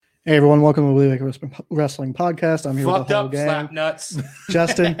Hey everyone, welcome to the Believe Like Wrestling Podcast. I'm here Fucked with the whole up, gang. slap nuts.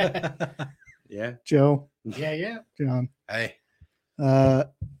 Justin, Yeah. Joe, Yeah. John. Hey.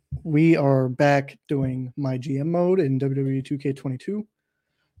 We are back doing my GM mode in WWE 2K22.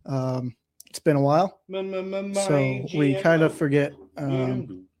 It's been a while, so we kind of forget what's I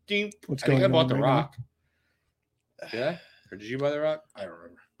going think I on bought The right Rock. Did I? Or did you buy The Rock? I don't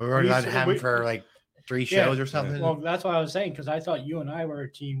remember. We were allowed to We- have we- him for like 3 Yeah. shows or something. Well, that's what I was saying because I thought you and I were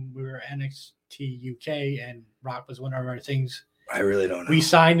a team. We were NXT UK and Rock was one of our things. I really don't know. We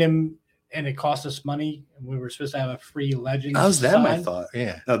signed him and it cost us money, and we were supposed to have a free Legends. How's them, I sign. thought.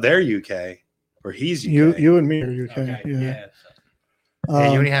 yeah. No, they're UK. Or he's UK. You and me are UK. Okay, Yeah. yeah. Yeah,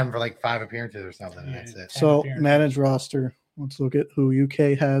 you Um, only have him for like 5 appearances or something. And Yeah. that's it. so appearances. manage roster. Let's look at who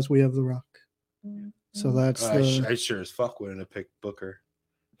UK has. We have The Rock. So that's I sure as fuck wouldn't have picked Booker.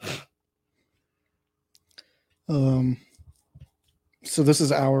 So this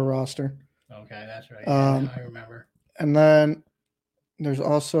is our roster. Okay, that's right. Um, I remember. And then there's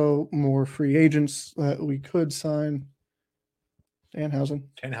also more free agents that we could sign. Danhausen.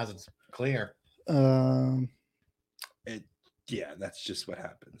 Tenhausen's clear. Yeah, that's just what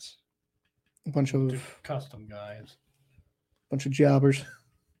happens. A bunch of Custom guys. jobbers.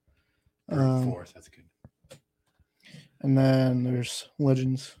 Third, fourth. That's good. And then there's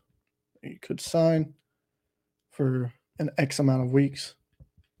legends that you could sign for an X amount of weeks.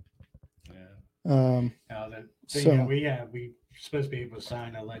 Yeah. Now that So- we supposed to be able to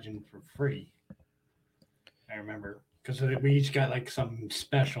sign a legend for free. I remember because we each got like some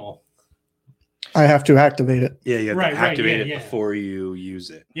special. I have to activate it. Yeah, you have Right, to right, activate yeah, it yeah. before you use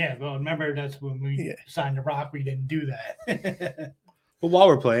it. Yeah, well, remember that's when we Yeah. signed the Rock. We didn't do that. Well, while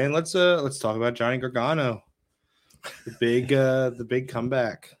we're playing, let's talk about Johnny Gargano. The big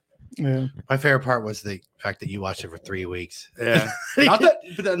comeback. Yeah. My favorite part was the fact that you watched it for 3 weeks. Yeah. not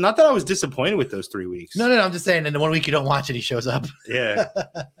that I was disappointed with those 3 weeks. No, I'm just saying. In the 1 week you don't watch it, he shows up. Yeah.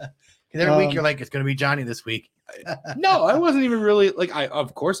 'Cause every week you're like, it's going to be Johnny this week. No, I wasn't even really like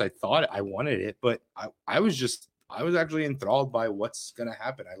of course I thought I wanted it, but I was actually enthralled by what's gonna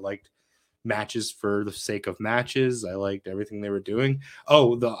happen. I liked matches for the sake of matches. I liked everything they were doing.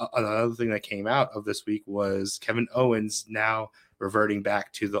 Oh, another thing that came out of this week was Kevin Owens now reverting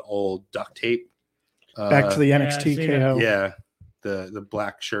back to the old duct tape. Back to the Yeah, NXT I see KO. yeah, the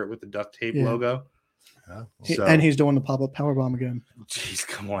black shirt with the duct tape Yeah. logo. Oh, So- And he's doing the pop-up powerbomb again. Jeez,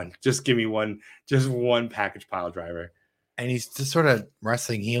 come on. Just give me one package pile driver. and he's just sort of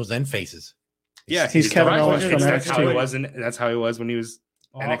wrestling heels and faces. Yeah, He's Kevin Owens from That's how he NXT. was. That's how he was when he was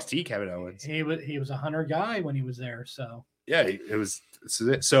Well, NXT. Kevin Owens. He was a hunter guy when he was there. So Yeah, it was.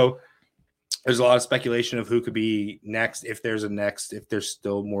 So there's a lot of speculation of who could be next, if there's a next, if there's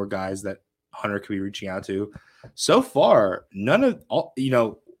still more guys that Hunter could be reaching out to. So far, none of all.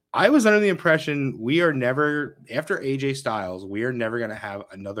 I was under the impression we are never, after AJ Styles, we are never going to have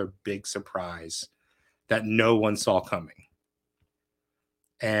another big surprise that no one saw coming.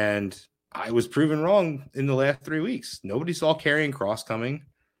 And I was proven wrong in the last 3 weeks. Nobody saw Karrion Kross coming.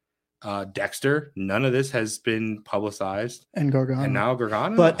 Dexter, none of this has been publicized. And Gargano. And now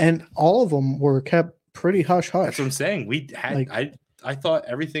Gargano. and all of them were kept pretty hush-hush. That's what I'm saying. We had Like- I thought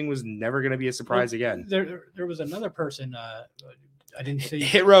everything was never going to be a surprise again. There was another person. I didn't see.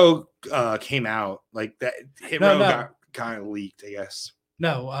 Hit Row came out like that. Hit No, Row no. got kind of leaked, I guess.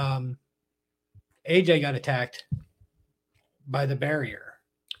 No, AJ got attacked by the barrier.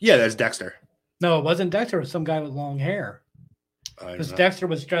 Yeah, that's Dexter. No, it wasn't Dexter. It was some guy with long hair. I don't Because know. Dexter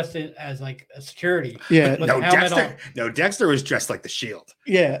was dressed as like a security. Yeah. With No, a helmet Dexter was dressed like the Shield.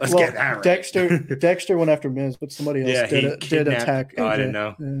 Yeah. Let's well, get that right. Dexter went after Miz, but somebody else Yeah, he did kidnapped- attack. Oh, I AJ. didn't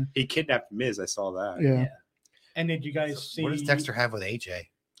know. Yeah. He kidnapped Miz. I saw that. Yeah. And did you guys see? What does Dexter have with AJ?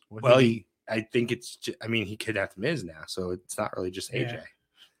 What Well, did I think it's. He kidnapped Miz now, so it's not really just AJ. Yeah.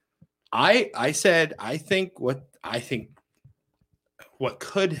 I said I think what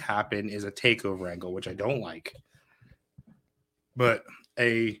could happen is a takeover angle, which I don't like. But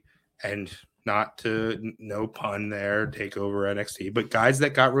not to no pun there, takeover NXT, but guys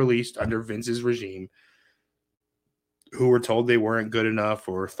that got released under Vince's regime who were told they weren't good enough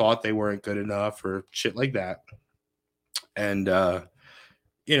or thought they weren't good enough or shit like that. And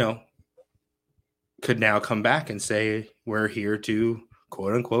could now come back and say we're here to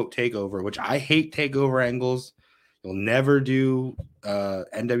quote unquote take over, which I hate takeover angles. You'll never do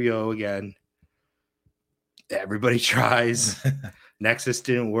NWO again. Everybody tries. Nexus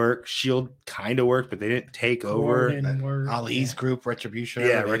didn't work. Shield kind of worked, but they didn't take Core over. didn't work. Ali's group Retribution?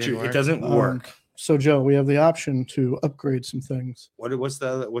 Yeah, they didn't it work? doesn't work. So, Joe, we have the option to upgrade some things. What's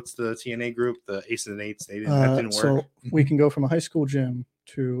the TNA group? The Aces and Eights. That didn't work. So we can go from a high school gym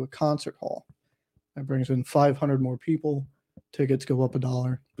to a concert hall. That brings in 500 more people. Tickets go up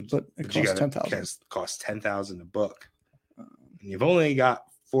 $1, but it costs $10,000. Costs $10,000 a book, and you've only got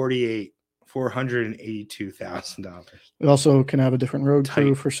 $482,000. We also can have a different road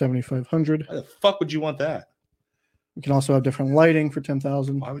crew Tight. for $7,500. Why the fuck would you want that? We can also have different lighting for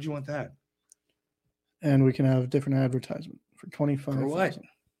 $10,000, Why would you want that? and we can have different advertisement for $25,000. For what?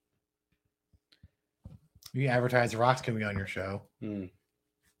 You advertise the Rock's gonna be on your show.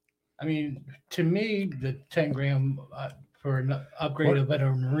 I mean, to me, the 10 grand for an upgrade of at a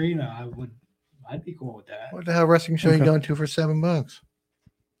marina, I'd be cool with that. What the hell wrestling show Okay. you going to for $7?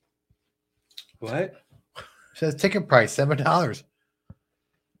 What? It says ticket price $7.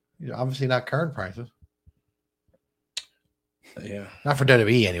 Obviously not current prices. Yeah. Not for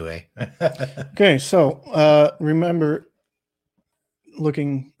WWE anyway. Okay, so remember,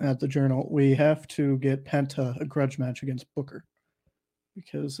 looking at the journal, we have to get Penta a grudge match against Booker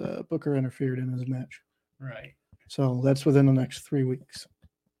because Booker interfered in his match. Right. So that's within the next 3 weeks.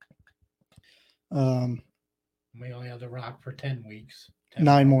 We only have the Rock for 10 weeks. 10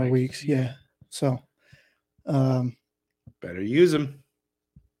 9 more weeks, yeah. So Better use them.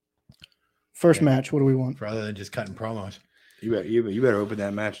 first Yeah. match, what do we want? For other than just cutting promos. You better open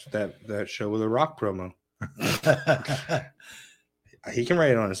that match that show with a Rock promo. He can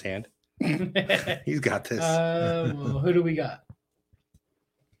write it on his hand. He's got this. Well, who do we got?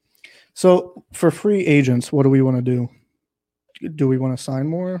 So for free agents, what do we want to do? Do we want to sign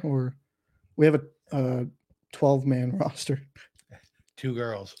more, or we have a 12-man roster 2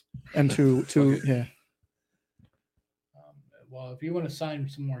 girls. and two yeah. Well, if you want to sign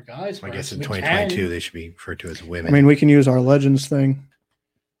some more guys, for I guess us, in we 2022 can. they should be referred to as I women. mean, we can use our legends thing.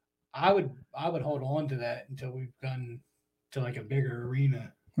 I would hold on to that until we've gone to like a bigger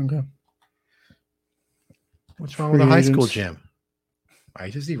arena. Okay. What's wrong with a free high school agents. gym? I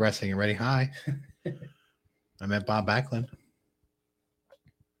just see wrestling already high. I met Bob Backlund.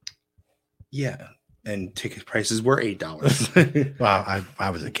 Yeah. And ticket prices were $8. Well, I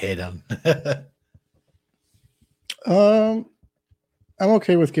was a kid. I'm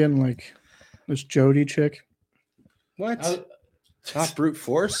okay with getting like this Jody chick. What? Not brute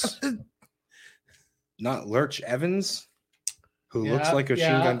force? Not Lurch Evans, who looks Yeah, like a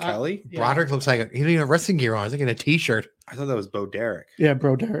yeah, Gun Kelly? Yeah. Broderick looks like he didn't even have wrestling gear on. He's like in a t-shirt. I thought that was Bo Derek. Yeah,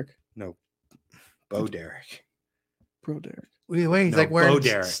 Bro Derek. Bo Derek. Bro Derek. Wait, he's No, like wearing Bo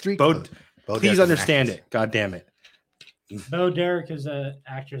Derek. street Bo- clothes. Bo Please Derek's an understand actress. it. God damn it. Bo Derek is an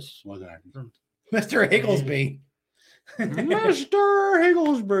actress. Mr. Higglesby. Mr.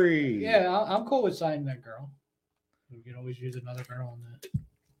 Higglesbury. Yeah, I'm cool with signing that girl. We can always use another girl on that.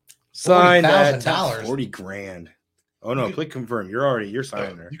 Signed at $40,000. 40 grand. Oh no, click confirm. You're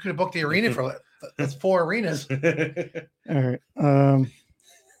signing her. You could have booked the arena for that's 4 arenas. All right.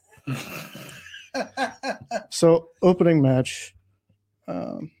 So opening match.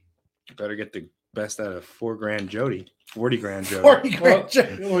 Better get the best out of 4 grand Jody. 40 grand Jody. 40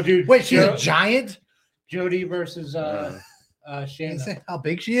 grand. Well, dude, Wait, she's a Jo- giant? Jody versus Can you Shayna. say how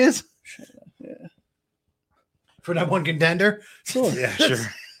big she is? Yeah. For that one contender? Sure. Yeah, sure.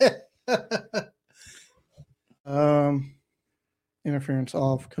 Interference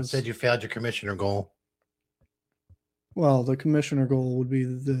off because Said you failed your commissioner goal. well, the commissioner goal would be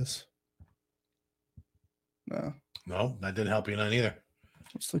this. No, No, that didn't help you none either.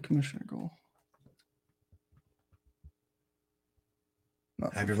 what's the commissioner goal?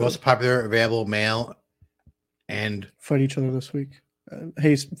 Not Have your fulfilled. most popular available male and Fight each other this week.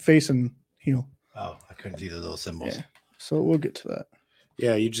 Face and heel. oh, I couldn't see the little symbols. Yeah. So we'll get to that.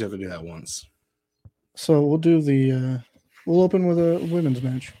 Yeah, you just have to do that once. So we'll do the. We'll open with a women's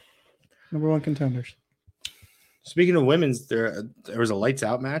match. Number 1 contenders. Speaking of women's, there was a lights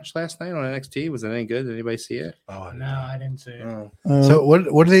out match last night on NXT. Was it any good? Did anybody see it? Oh, No, I didn't see it. Oh. So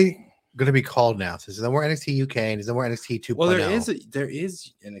what are they going to be called now? So is there more NXT UK and is there more NXT 2.0? Well, there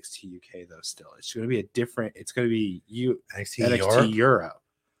is NXT UK though. Still, it's going to be a different. It's going to be NXT NXT Europe? Europe,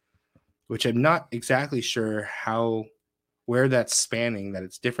 which I'm not exactly sure where that's spanning. That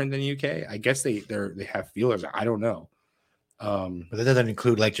it's different than UK. I guess they have feelers. I don't know. But that doesn't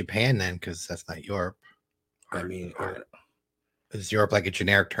include like Japan then, because that's not Europe. I mean, Is Europe like a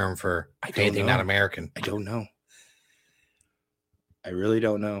generic term for I don't anything not know. American? I don't know. I really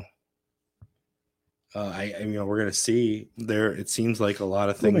don't know. We're gonna see there. It seems like a lot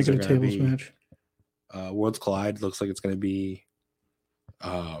of We'll things make are it a gonna tables be. match. Worlds Collide looks like it's gonna be.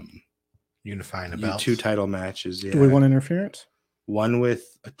 Unifying the belts. 2 title matches. Yeah. Do we want interference? One's Yeah, a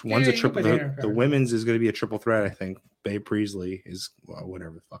you can triple. put The interference. women's is going to be a triple threat, I think. Babe Priestley is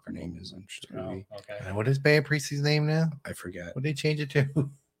whatever the fuck her name is on Oh, TV. okay. And what is Babe Priestley's name now? I forget. What did they change it to?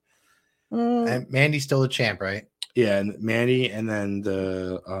 Uh, And Mandy's still the champ, right? Yeah, and Mandy, and then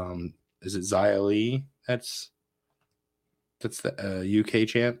the is it Xia Li? That's the UK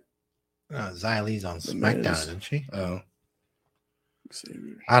champ. Xia Li's on The SmackDown, Miz. isn't she? Oh,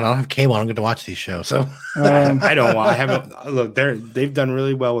 I don't have cable. I don't get to watch these shows. So I don't want. I haven't look. They've done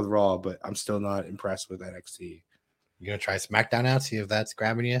really well with Raw, but I'm still not impressed with NXT. you gonna try SmackDown out, see if that's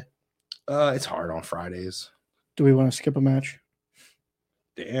grabbing you? It's hard on Fridays. do we want to skip a match?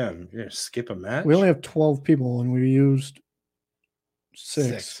 Damn, you're gonna skip a match. We only have 12 people and we used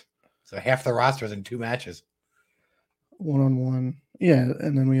six. So half the roster is in 2 matches. 1-on-1. Yeah,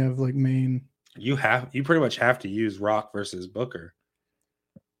 and then we have like main. You pretty much have to use Rock versus Booker.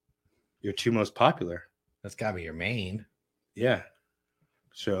 Your 2 most popular. That's gotta be your main. Yeah.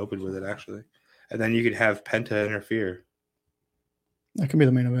 Should open with it actually. And then you could have Penta interfere. That can be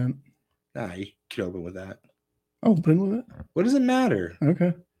the main event. Nah, you could open with that. Oh, open with it. What does it matter?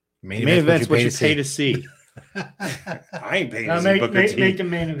 Okay. Main event's what you pay to see. I ain't paying to see Make, Booker make, T. make the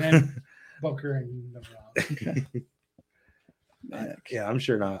main event Booker and the Rock. Okay. Back. Yeah, I'm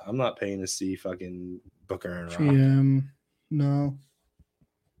sure not. I'm not paying to see fucking Booker and Rock. GM. No,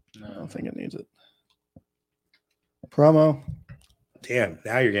 I No. don't think it needs it. Promo. Damn,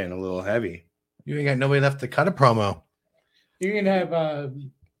 now you're getting a little heavy. You ain't got nobody left to cut a promo. You can have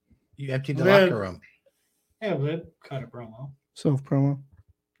You emptied the Liv. locker room. Liv cut a promo. Self promo.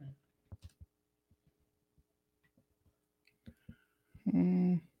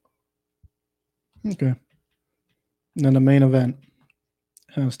 Okay. And then the main event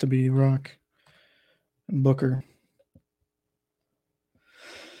has to be Rock and Booker.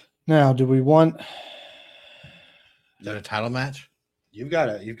 Now, do we want? Is that a title match? You've got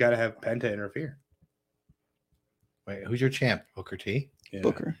to have Penta interfere. Wait, who's your champ? Booker T? Yeah.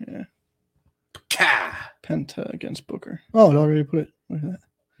 Booker, yeah. Ka! Penta against Booker. Oh, it already put it. Look at that.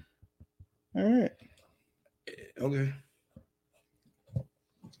 All right. Okay.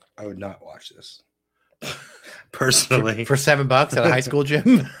 I would not watch this. Personally. For $7 at a high school gym?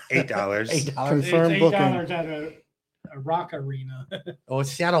 $8. $8. Confirmed It's booking. $8 at a rock arena. Oh,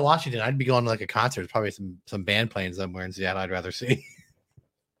 it's Seattle, Washington. I'd be going to like a concert. There's probably some band playing somewhere in Seattle I'd rather see.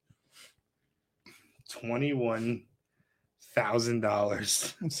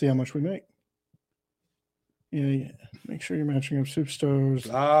 $21,000. Let's see how much we make. Yeah. Make sure you're matching up superstars.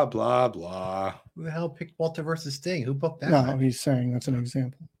 Blah, blah, blah. Who the hell picked Walter versus Sting? Who booked that? No, match? he's saying that's an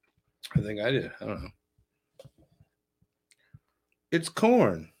example. I think I did. I don't know. It's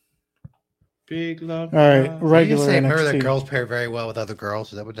corn. Big love. All right, love. Did you regular say her that NXT. girls pair very well with other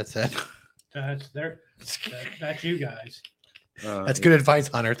girls? Is that what that said? That's you guys. That's good advice,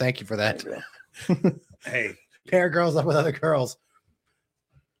 Hunter. Thank you for that. Hey, Pair girls up with other girls.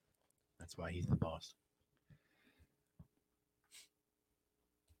 That's why he's the boss.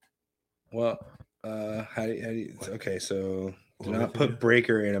 well, how do you okay, so do What not we put do?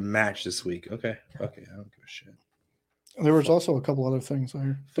 Breaker in a match this week. Okay. I don't give a shit. There was also a couple other things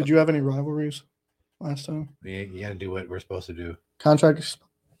there. Did you have any rivalries last time? You got to do what we're supposed to do. Contract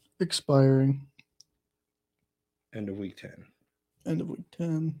expiring End of week 10. end of week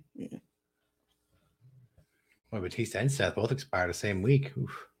 10. Yeah. Well, Batista and Seth both expired the same week.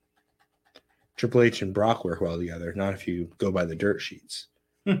 Oof. Triple H and Brock work well together, not if you go by the dirt sheets.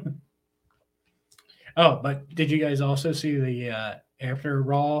 Oh, but did you guys also see the after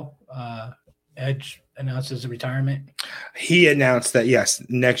Raw? Edge announces retirement. He announced that yes,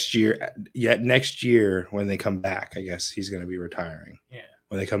 next year when they come back, I guess he's going to be retiring. Yeah.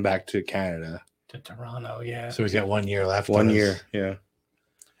 When they come back to Canada. To Toronto, yeah. So he's got 1 year left. 1 on his- year, yeah.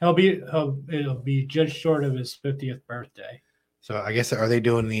 It'll be just short of his 50th birthday. So I guess are they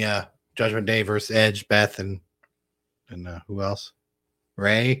doing the Judgment Day versus Edge, Beth, and who else?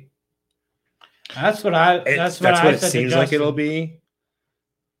 Ray. That's what I. That's what it said seems to like it'll Justin. be.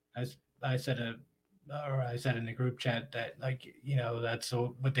 I said I said in the group chat that that's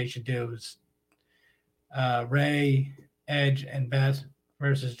what they should do is Ray, Edge, and Beth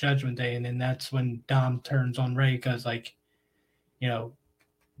versus Judgment Day, and then that's when Dom turns on Ray because we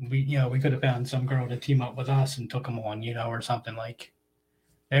could have found some girl to team up with us and took him on, or something like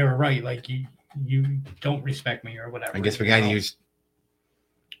they were right, like you don't respect me or whatever. I guess we got to use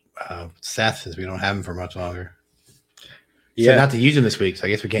Seth since we don't have him for much longer. Yeah. So not to use him this week, so I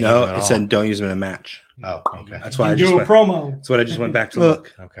guess we can't use No, him at it all. said don't use them in a match. Oh, okay. That's why I You just do a went, promo. that's what I just went back to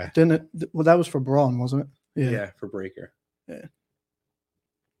Look. look. Okay. Didn't it? Well, that was for Braun, wasn't it? Yeah, for Breaker.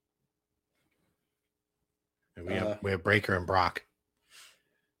 And we have Breaker and Brock.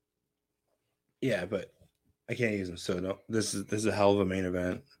 Yeah, but I can't use him. So no, this is a hell of a main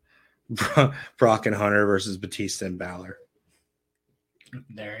event. Brock and Hunter versus Batista and Balor.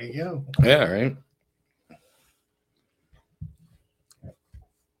 There you go. Yeah, right.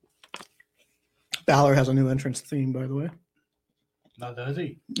 Balor has a new entrance theme, by the way. Now does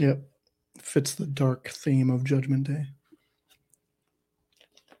he? Yep. Fits the dark theme of Judgment Day.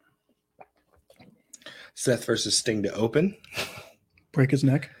 Seth versus Sting to open. Break his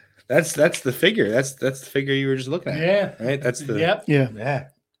neck. That's the figure. That's the figure you were just looking at. Yeah. Right. That's the Yep. Yeah. Yeah.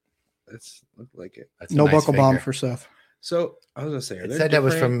 That's look like it. That's a No nice buckle bomb figure. for Seth. So I was gonna say, are It there said that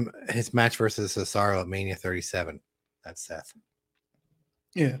was different- from his match versus Cesaro at Mania 37. That's Seth.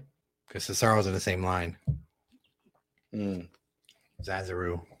 Yeah. Because Cesaro's in the same line. Mm,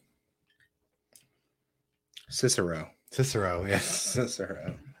 Zazaru. Cicero. Cicero, yes.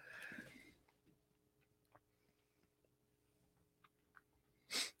 Cicero.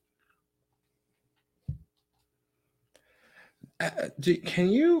 Can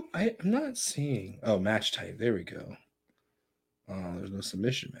you? I'm not seeing. Oh, match type. There we go. Oh, there's no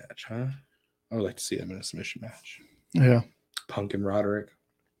submission match, huh? I would like to see them in a submission match. Yeah. Punk and Roderick.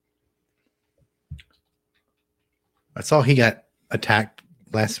 I saw he got attacked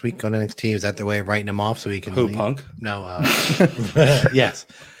last week on NXT. Is that the way of writing him off so he can Who leave? Punk? No. Yes.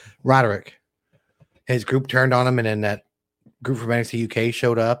 Roderick. His group turned on him, and then that group from NXT UK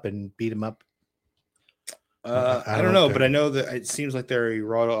showed up and beat him up. I don't know, but I know that it seems like they're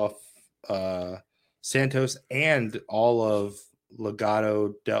wrought off Santos and all of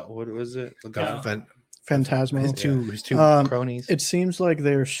Legado. What was it? Legado. But Phantasmo. his two cronies. It seems like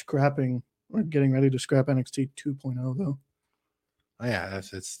they're scrapping or getting ready to scrap NXT 2.0 though. Oh, yeah,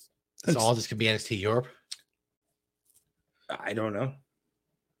 it's It's- all just gonna be NXT Europe. I don't know.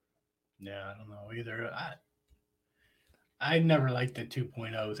 Yeah, I don't know either. I never liked the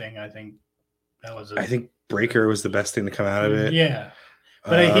 2.0 thing. I think that was. I think Breaker was the best thing to come out of it. Yeah,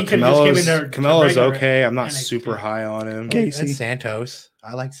 but he could've just given their Camelo's regular okay. I'm not NXT. super high on him. Okay. And Casey. Santos.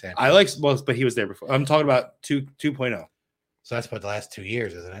 I like Santos. I like but he was there before. I'm talking about 2.0. So that's about the last 2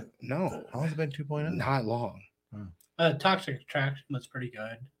 years, isn't it? No, How long has it been 2.0? not long. Toxic Attraction was pretty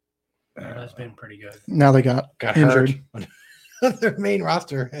good. That's been pretty good. Now they got Got injured. hurt. Their main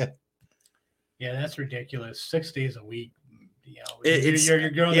roster. Yeah, that's ridiculous. 6 days a week. You know, It's you're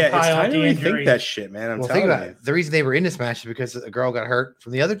going yeah, to it's pile time up to the rethink injuries. that shit, man. I'm Well, think telling about you. it. The reason they were in this match is because a girl got hurt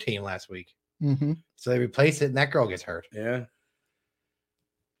from the other team last week. Mm-hmm. So they replaced it, and that girl gets hurt. Yeah.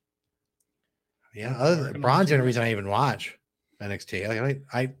 Yeah, other than Braun's the only reason I even watch NXT.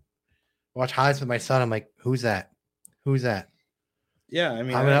 I watch highlights with my son. I'm like, who's that? Who's that? Yeah, I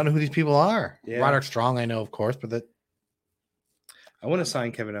mean, I don't know who these people are. Yeah. Roderick Strong, I know, of course, but that I want to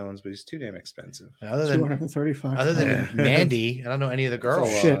sign Kevin Owens, but he's too damn expensive. other than 235. other than Yeah. Mandy, I don't know any of the girls.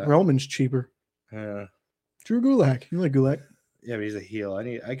 Well, Shit, Roman's cheaper. Yeah, Drew Gulak. You like Gulak? yeah, but he's a heel.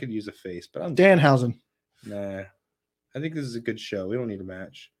 I could use a face, but I'm Danhausen. nah. I think this is a good show. We don't need a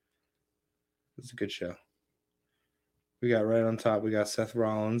match. It's a good show. We got right on top. We got Seth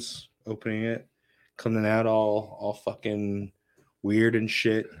Rollins opening it, coming out all fucking weird and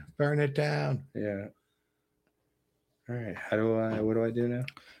shit. Burn it down. Yeah. All right. What do I do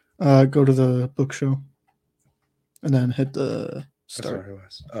now? Go to the book show. And then hit the That's start. not who it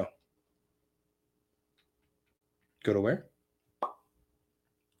was. Oh. Go to where?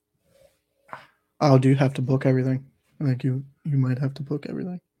 Oh, do you have to book everything? I think you might have to book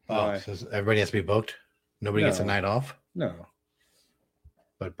everything. Why? So everybody has to be booked. Nobody gets a No. night off, No.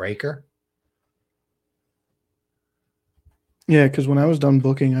 but Breaker. Yeah, because when I was done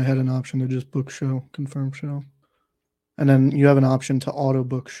booking, I had an option to just book show, confirm show. And then you have an option to auto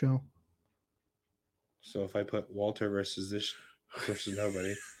book show. So if I put Walter versus this versus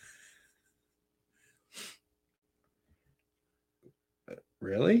nobody.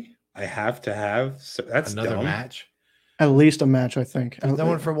 Really? I have to have so that's Another dumb. match. At least a match, I think. There's no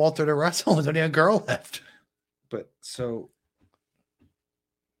one for Walter to wrestle. There's only a girl left. But so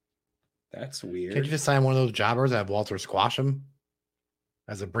that's weird. Can't you just sign one of those jobbers and have Walter squash him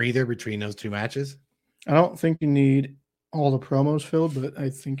as a breather between those two matches? I don't think you need all the promos filled, but I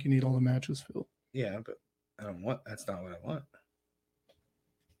think you need all the matches filled. Yeah, but I don't want that's not what I want.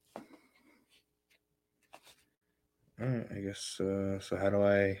 All right, I guess so how do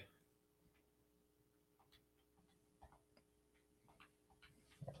I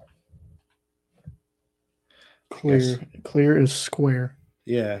Clear is square.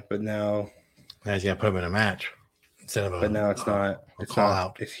 yeah, but now I just got to put him in a match instead of a. but now it's not a it's call not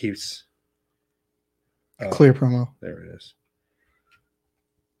out. if he's oh, Clear promo. there it is.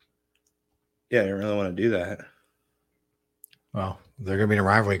 Yeah, I didn't really want to do that. Well, they're going to be in a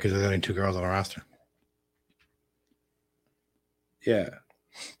rivalry because there's only two girls on the roster. Yeah.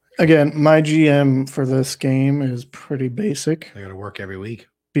 Again, my GM for this game is pretty basic They got to work every week.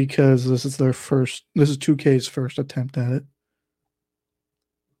 because this is 2K's first attempt at it.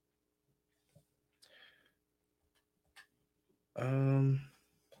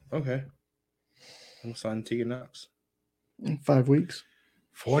 Okay. We'll sign Tegan Knox. In 5 weeks.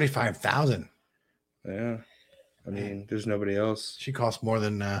 45,000. Yeah. I mean, there's nobody else. She costs more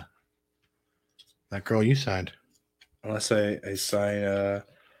than that girl you signed. Unless I sign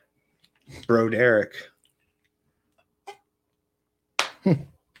Bro Derek.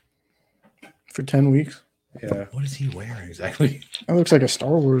 For 10 weeks. Yeah. What is he wearing exactly? That looks like a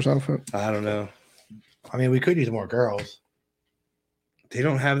Star Wars outfit. I don't know. I mean, we could use more girls. They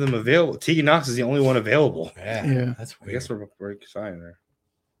don't have them available. Tegan Knox is the only one available. Yeah. That's I weird. guess we're signing her.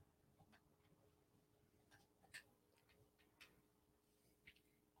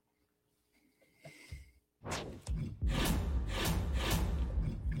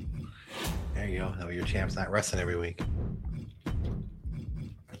 There you go. That way your champ's not wrestling every week.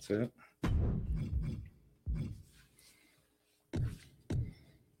 That's it.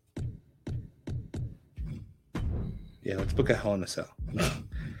 Yeah, let's book a Hell in a Cell. Nah,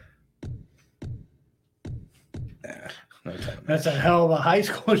 no time. That's a hell of a high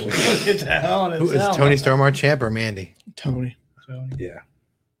school. It's a hell in Who is itself. Tony Storm our champ or Mandy? Tony. So, Yeah.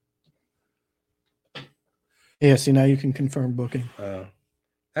 Yeah, see, now you can confirm booking.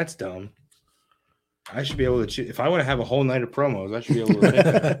 That's dumb. I should be able to choose. If I want to have a whole night of promos, I should be able to pick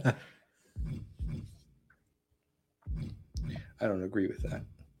that. I don't agree with that.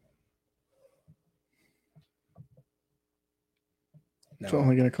 It's No.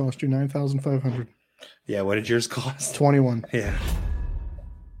 only going to cost you $9,500. Yeah, what did yours cost? 21. Yeah.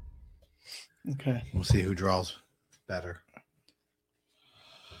 Okay. We'll see who draws better.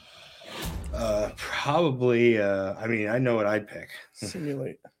 Probably. I mean, I know what I'd pick.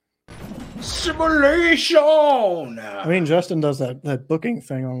 Simulate. Simulation. I mean, Justin does that booking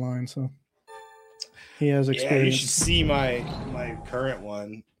thing online, so he has yeah, you experience. should see my current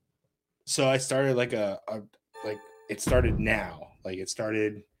one. So I started like it started now. Like it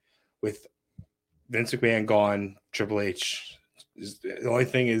started with Vince McMahon gone. Triple H. The only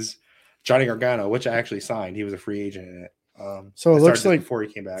thing is Johnny Gargano, which I actually signed. He was a free agent in it. So it I looks started like before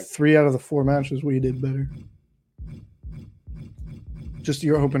he came back. 3 out of the 4 matches we did better. Just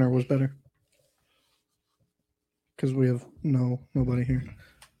your opener was better. Because we have nobody here.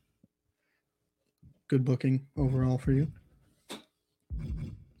 Good booking overall for you.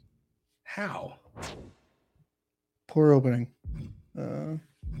 How? Poor opening. Your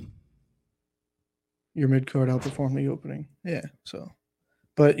mid card outperformed the opening. Yeah, so.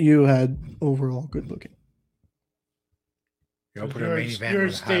 But you had overall good booking. Your opener main event you're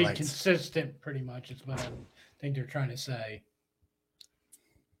with stayed highlights. consistent, pretty much, is what I think they're trying to say.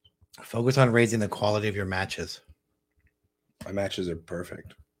 Focus on raising the quality of your matches. My matches are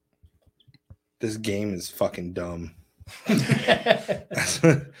perfect. This game is fucking dumb.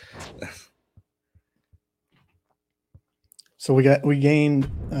 So we gained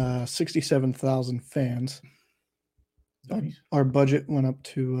 67,000 fans. Our budget went up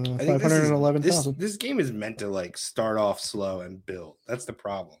to I think this is- 511,000. This game is meant to like start off slow and build. That's the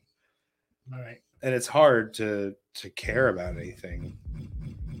problem. All right. And it's hard to care about anything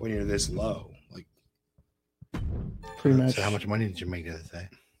when you're this low. Like Pretty much. So how much money did you make the other day?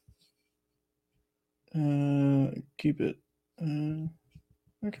 Keep it.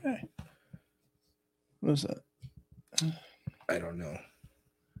 Okay. What is that? I don't know.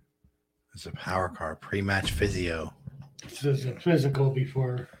 It's a power car pre-match physio. So it's a physical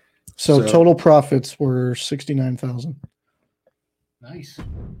before. So So- total profits were 69,000. Nice.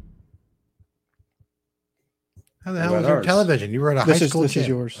 How the What hell was about your ours? television? You were at a high This school is gym.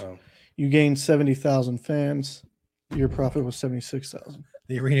 yours. Oh. You gained 70,000 fans. Your profit was 76,000.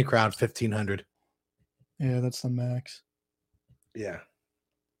 The arena crowd 1,500. Yeah, that's the max. Yeah.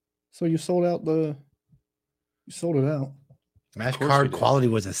 So you sold out You sold it out. Match course we card did. quality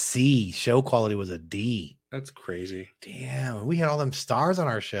was a C. Show quality was a D. That's crazy. Damn, we had all them stars on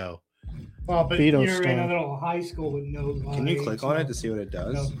our show. Well, but Vito you're in a star. little high school with no. Can you lines, click on no- it to see what it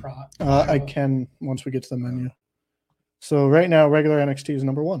does? No prop. I can once we get to the menu. So right now, regular NXT is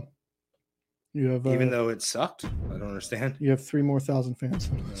number 1. You have Even though it sucked? I don't understand. you have 3 more thousand fans.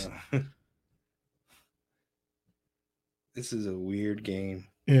 This is a weird game.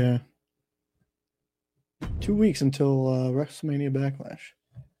 Yeah. 2 weeks until WrestleMania Backlash.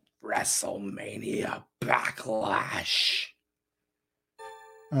 WrestleMania Backlash.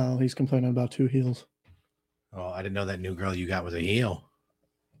 Oh, he's complaining about 2 heels. Oh, I didn't know that new girl you got was a heel.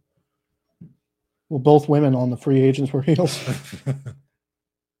 Well, both women on the free agents were heels.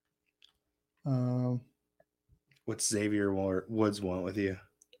 What's Xavier Woods want with you?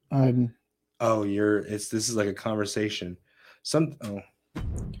 I'm Oh, this is like a conversation. That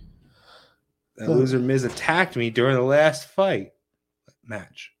loser Miz attacked me during the last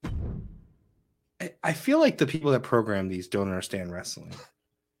match. I feel like the people that program these don't understand wrestling.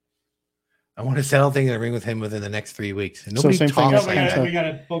 I want to settle things in the ring with him within the next 3 weeks. And So nobody same thing talks as like Penta. that. We got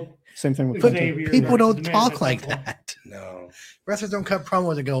to book same thing with But Penta. Xavier people don't versus talk Miz like at some point. that. No. Wrestlers don't cut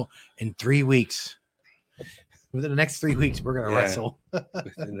promos and go, in 3 weeks. Within the next 3 weeks, we're going to Yeah. wrestle.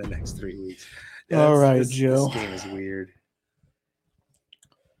 Within the next 3 weeks. All right, Joe. This game is weird.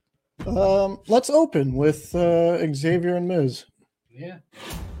 Let's open with Xavier and Miz. Yeah.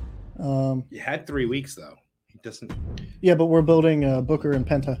 You had 3 weeks though. He doesn't. Yeah, but we're building Booker and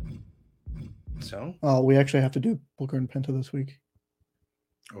Penta. So. Oh, we actually have to do Booker and Penta this week.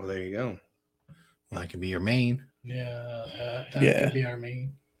 Oh, there you go. Well, that could be your main. Yeah. That Yeah. could be our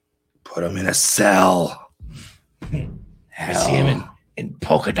main. Put him in a cell. I see him in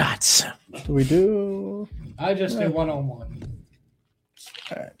polka dots. Do we do? I just Yeah. did 1-on-1.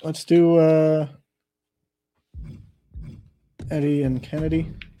 All right, let's do Eddie and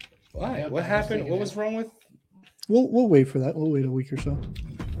Kennedy. Why? Yeah, What I was happened? thinking What that. was wrong with? We'll wait for that. We'll wait a week or so.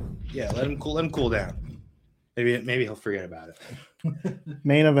 Yeah, let him cool down. Maybe he'll forget about it.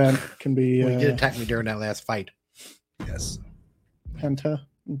 Main event can be Well, he did attack me during that last fight. Yes. Penta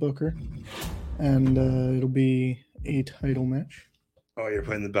and Booker, and it'll be a title match. Oh, you're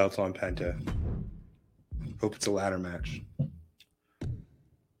putting the belts on Penta. Hope it's a ladder match.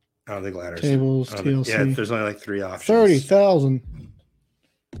 I don't think ladders. Tables, I don't think- TLC. Yeah, there's only like 3 options. 30,000.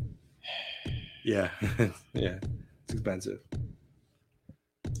 Yeah, yeah, it's expensive.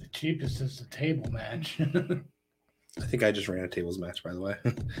 The cheapest is the table match. I think I just ran a tables match, by the way. I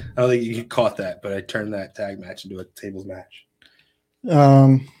don't think you caught that, but I turned that tag match into a tables match.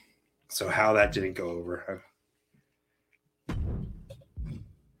 So how that didn't go over?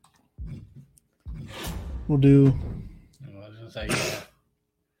 We'll do. I was gonna say, yeah.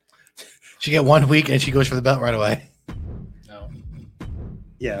 She get 1 week and she goes for the belt right away. No.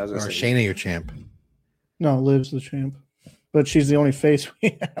 Yeah, I was Or gonna say. Shayna, your champ. No, Liv's the champ, but she's the only face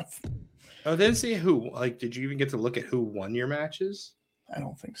we have. Oh, didn't see who. Like, did you even get to look at who won your matches? I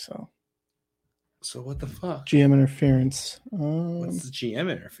don't think so. So what the fuck? GM interference. What's the GM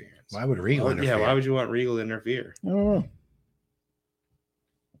interference? Why would Regal interfere? Yeah, why would you want Regal to interfere? I don't know.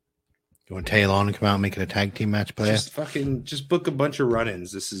 You want Tay Long to come out and make it a tag team match player? Just book a bunch of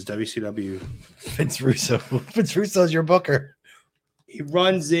run-ins. This is WCW. Vince Russo. Vince Russo's your booker. He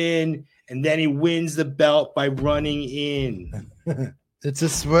runs in and then he wins the belt by running in. It's a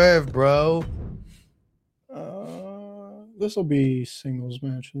swerve, bro. This will be singles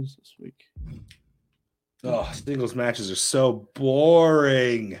matches this week. Oh, singles matches are so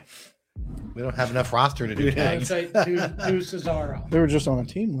boring. We don't have enough roster to do Dude, I would tags. say to Cesaro. They were just on a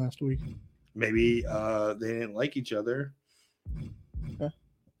team last week. Maybe they didn't like each other. Yeah.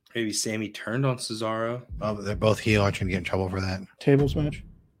 Maybe Sammy turned on Cesaro. Oh, they're both heel. Aren't you gonna get in trouble for that? Tables match.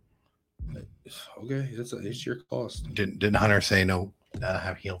 Okay, it's your cost. Didn't Hunter say no?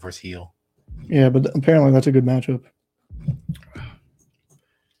 Have heel versus heel. Yeah, but apparently that's a good matchup.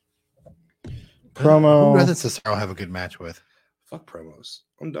 Promo. Who doesn't Cesaro have a good match with? Fuck promos.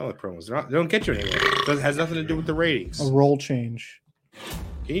 I'm done with promos. They don't get you anywhere. It has nothing to do with the ratings. A role change.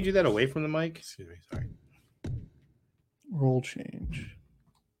 Can you do that away from the mic? Excuse me, sorry. Role change.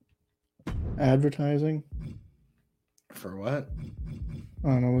 Advertising. For what? I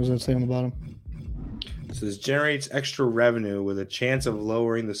don't know. What does that say on the bottom? It says generates extra revenue with a chance of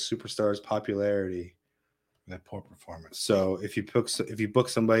lowering the superstar's popularity. That poor performance. So if you book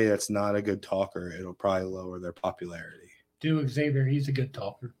somebody that's not a good talker, it'll probably lower their popularity. Do Xavier, he's a good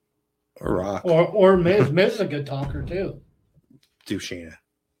talker. Or Rock. Or Miz. Miz is a good talker too. Do Shayna.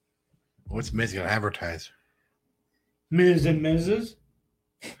 What's Miz gonna advertise? Miz and Mrs.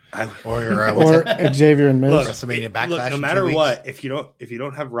 Or Or Xavier and Miz. Look, WrestleMania Backlash. Look, no in matter 2 weeks? what, if you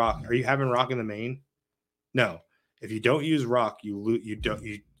don't have Rock, are you having Rock in the main? No. If you don't use Rock,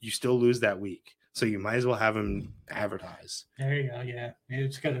 you still lose that week. So you might as well have him advertise. There you go. Yeah,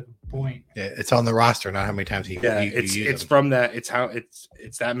 it's got a point. Yeah, it's on the roster, not how many times you It's use him. from that. It's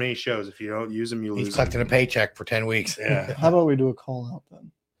that many shows. If you don't use them, you lose. He's collecting a paycheck for 10 weeks. Yeah. How about we do a call out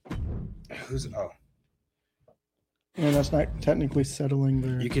then? I mean, that's not technically settling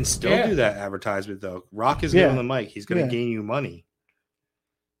their. You can still Yeah. do that advertisement though. Rock is good on Yeah. the mic. He's going to Yeah. gain you money.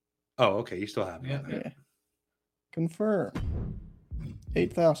 Oh, okay. You still have it. Yeah. Yeah. Confirm.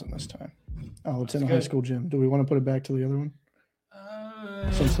 8,000 this time. Oh, it's in a That's high good. school gym. Do we want to put it back to the other one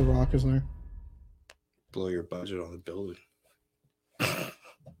since The Rock is there? blow your budget on the building.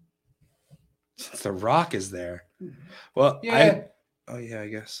 Since The Rock is there. Well, Yeah. I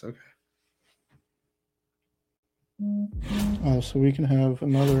guess. Okay. Oh, so we can have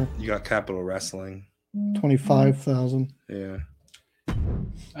another You got Capital Wrestling. 25,000. Yeah.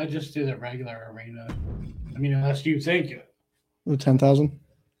 I just do the regular arena. I mean, unless you think it. The 10,000?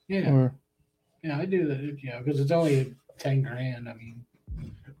 Yeah. Or Yeah, I do that. Yeah, because it's only 10 grand. I mean,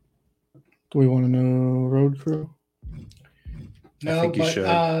 do we want to know road crew? no, think you but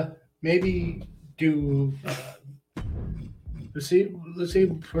should. maybe do. Let's see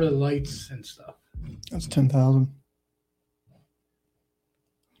for the lights and stuff. That's 10,000.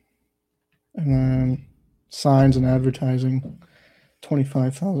 And then signs and advertising,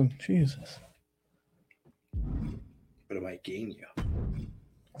 25,000. Jesus. But it might gain you.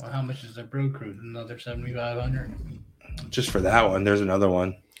 Well, how much is the Bro Crew? Another 7,500. Just for that one. There's another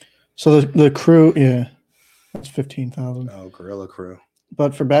one. So the crew, yeah, that's 15,000. Oh, Gorilla Crew.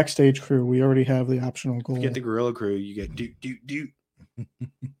 But for backstage crew, we already have the optional goal. If you get the Gorilla Crew, you get doot.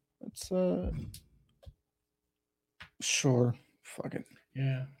 It's sure. Fuck it.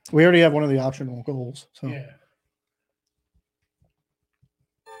 Yeah, We already have one of the optional goals. So yeah.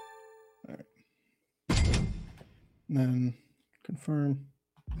 and then confirm.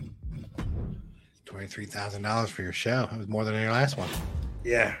 $23,000 for your show. That was more than your last one.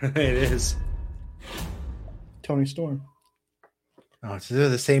 Yeah, it is. Tony Storm. Oh, it's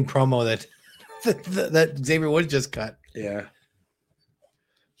the same promo that that Xavier Woods just cut. Yeah.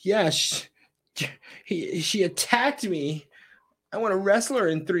 Yeah, she attacked me. I want to wrestle her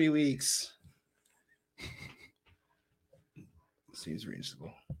in 3 weeks. Seems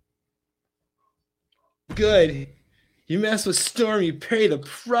reasonable. Good. You mess with Storm, you pay the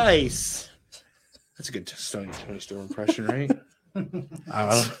price. That's a good Tony Storm impression, right? I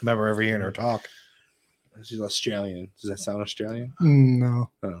don't remember ever hearing her talk. She's Australian. Does that sound Australian? No.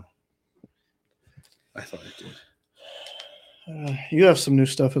 Oh. I thought it did. You have some new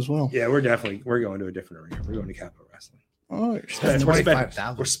stuff as well. Yeah, we're going to a different arena. We're going to Capital Wrestling. Oh, you're We're spending spending-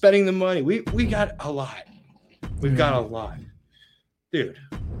 25,000. We're spending the money. We got a lot. We've got a lot. Dude.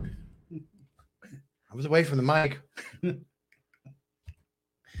 I was away from the mic.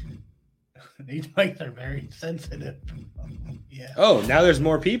 These mics are very sensitive. Yeah. Oh, now there's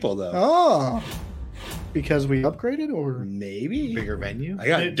more people though. Oh, because we upgraded, or Maybe. Bigger venue. I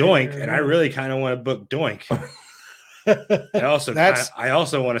got Bit Doink, bigger. and I really kind of want to book Doink. I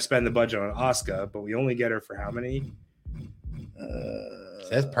also want to spend the budget on Asuka, but we only get her for how many?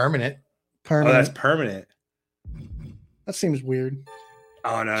 Says permanent. Oh, permanent. that's permanent. That seems weird.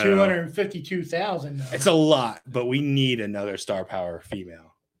 Oh no, no, no. 252,000. It's a lot, but we need another star power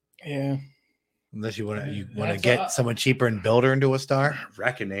female. Yeah. Unless you want to That's get someone cheaper and build her into a star.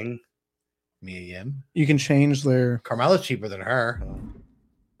 Reckoning. Mia Yim. You can change their. Carmella's cheaper than her.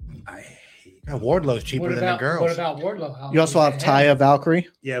 I hate. Yeah, Wardlow's cheaper than the girls. What about Wardlow? How You also have much Taya Valkyrie.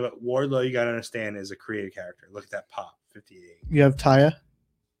 Yeah, but Wardlow, you got to understand, is a creative character. Look at that pop, 58. You have Taya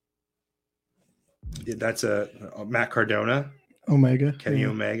Yeah, that's a Matt Cardona, Omega. Kenny Yeah.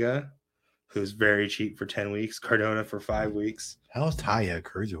 Omega, who's very cheap for 10 weeks. Cardona for 5 weeks. How's Taya a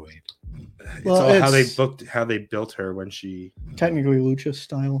cruiserweight? It's Well, all it's- how they built her when she. Technically Lucha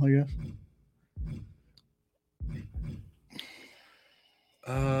style, I guess.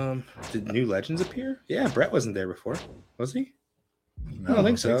 Did New Legends appear? Yeah, Brett wasn't there before, was he? No, I don't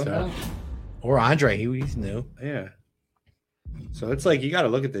think so. No. Or Andre, he's new. Yeah. So it's like you got to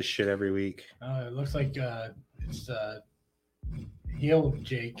look at this shit every week. It looks like it's heel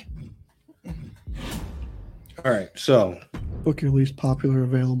Jake. All right, so Book your least popular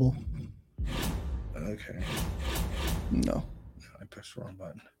available. okay, No. I pushed the wrong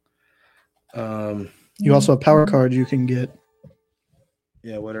button. You also have power cards you can get.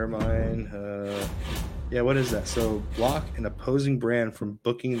 Yeah, what are mine? Yeah, what is that? So block an opposing brand from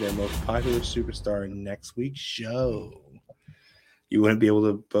booking their most popular superstar in next week's show. You wouldn't be able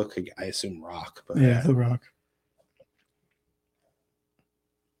to book, I assume, Rock, but Yeah, The Rock.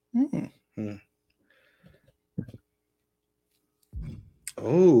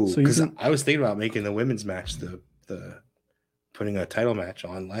 Oh, So you because can- I was thinking about making the women's match the putting a title match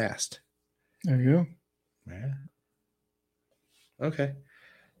on last. There you go. Yeah. Okay,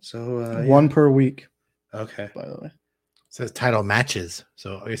 so One per week, Okay, by the way. It says title matches.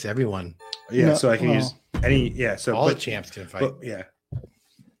 So I guess everyone, yeah. No, So I can well, use any. Yeah. So all the but- champs can fight. but, yeah.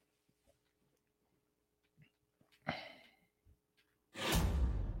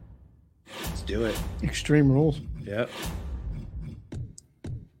 Let's do it. Extreme Rules. Yep.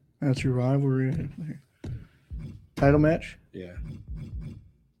 That's your rivalry. Title match. Yeah.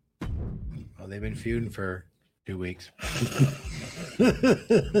 Oh, they've been feuding for 2 weeks.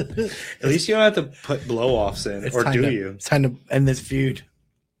 At least you don't have to put blow-offs in, or do you? It's time to end this feud.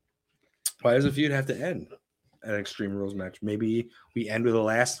 Why does a feud have to end? An Extreme Rules match. Maybe we end with a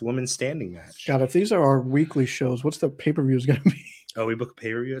last woman standing match. God, if these are our weekly shows, what's the pay-per-view is going to be? Oh, we book a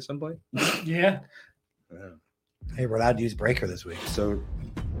pay-per-view at some point? Yeah. Hey, we're allowed to use Breaker this week. So,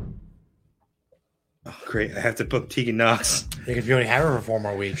 oh, great. I have to book Tegan Knox. If you only have her for 4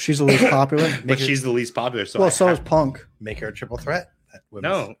 more weeks, She's the least popular. But she's the least popular. So Well, so is Punk. make her a triple threat.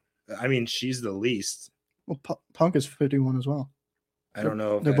 No, I mean, she's the least. Well, Punk is 51 as well. I don't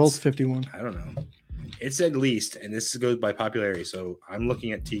know. If They're both 51. I don't know. It said least, and this goes by popularity. So I'm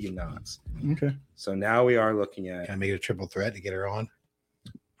looking at Tegan Knox. Okay. So now we are looking at. Can I make it a triple threat to get her on?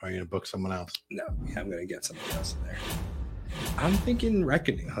 Or are you going to book someone else? No, yeah, I'm going to get something else in there. I'm thinking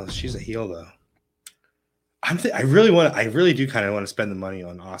Reckoning. Oh, she's a heel, though. I really do kind of want to spend the money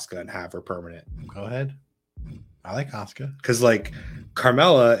on Asuka and have her permanent. Go ahead. I like Asuka. Because, like,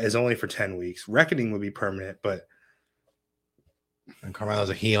 Carmella is only for 10 weeks. Reckoning would be permanent, but. And Carmella's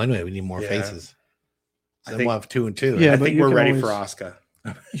a heel anyway. We need more Yeah. faces. So I then think- we'll have 2 and 2. Yeah, I but think you we're can ready always- for Asuka.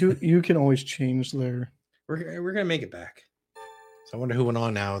 You can always change their. We're going to make it back. So I wonder who went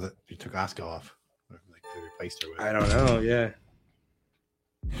on now that you took Asuka off. Like they replaced her with. I don't know. Yeah.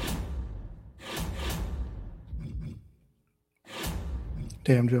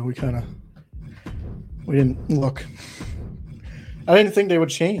 Damn, Joe, we didn't look. I didn't think they would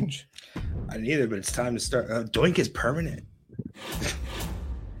change. I didn't either, but it's time to start. Doink is permanent.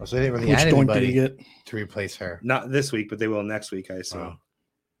 So they didn't really Which add doink did anybody he get? to replace her. Not this week, but they will next week, I assume.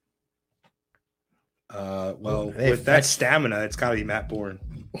 Well, Hey, with that stamina, it's got to be Matt Bourne.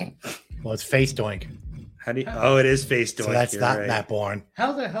 Well, it's face doink. How do you? Oh, it is face Doink. So that's you're not right. Matt Bourne.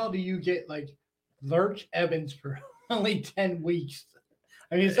 How the hell do you get like Lurch Evans for only 10 weeks?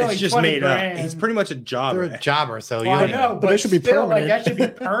 I mean, it's only It's just 20 made grand. up. He's pretty much a They're jobber. a jobber, so Well, I you know, But they should be still, like, permanent. that should be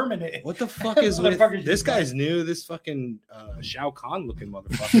permanent. What the fuck is with Motherfuckers this just guy's new? This fucking Shao Kahn looking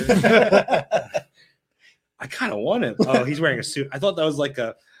motherfucker. I kind of want him. Oh, he's wearing a suit. I thought that was like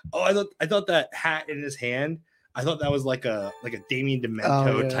a. Oh, I thought that hat in his hand. I thought that was like a Damien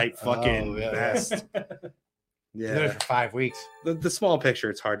Demento yeah. type fucking Oh, yeah. vest. He's been there Yeah, for 5 weeks. the small picture,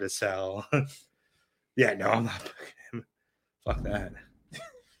 it's hard to sell. Yeah, no, I'm not booking him. Fuck that.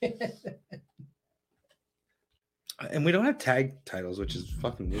 And we don't have tag titles, which is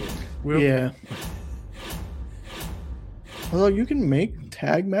fucking weird. Yeah. Although you can make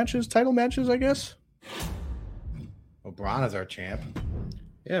tag matches, title matches, I guess. Well, Braun is our champ.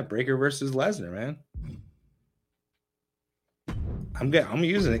 Yeah, Breaker versus Lesnar, man. I'm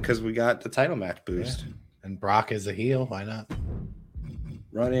using it because we got the title match boost. And Brock is a heel. Why not?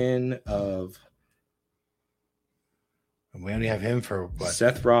 Run in of And we only have him for what?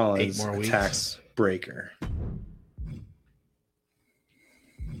 Seth Rollins 8 more weeks? attacks Breaker.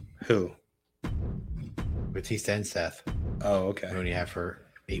 Who? Batista and Seth. Oh, okay. We only have for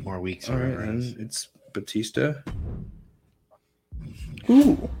 8 more weeks. All or right, whatever it is. and it's Batista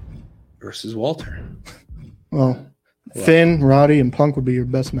Ooh. versus Walter. Well, Finn, Roddy, and Punk would be your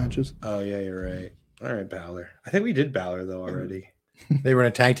best matches. Oh yeah, you're right. All right, Balor. I think we did Balor though already. They were in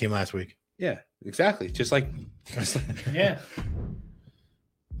a tag team last week. Yeah, exactly. Just like Yeah.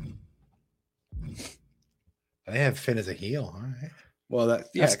 They have Finn as a heel. All right. well, that's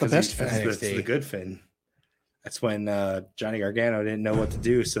That's the 'cause best that's Finn. the, the good Finn. That's when Johnny Gargano didn't know what to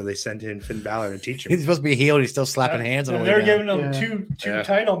do, so they sent in Finn Balor to teach He's him. supposed to be a heel. And he's still slapping hands on the And way they're down. giving them Yeah. two Yeah.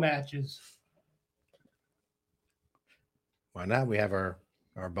 title matches. Why not? We have our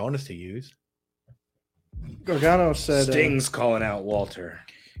bonus to use. Gargano said. Sting's calling out Walter.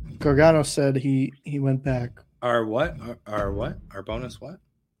 Gargano said he went back. Our what? Our what? Our bonus what?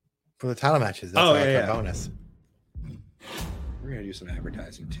 For the title matches. That's Oh, our yeah. bonus. We're gonna do some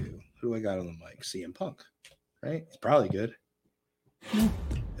advertising too. Who do I got on the mic? CM Punk, right? It's probably good.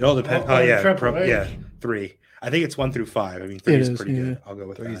 It all depends. Oh, Oh, yeah, Triple H. yeah, 3. I think it's 1 through 5. I mean, 3 It is is, pretty yeah. good. I'll go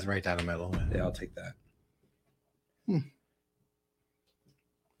with Three's that. right down the middle. Yeah, I'll take that. We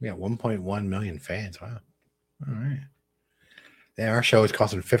got 1.1 million fans. Wow. All right. Yeah, our show is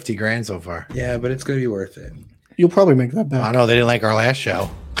costing 50 grand so far. Yeah, but it's gonna be worth it. You'll probably make that I back. know they didn't like our last show.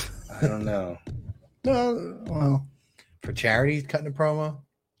 I don't know. Well, For charity, cutting a promo.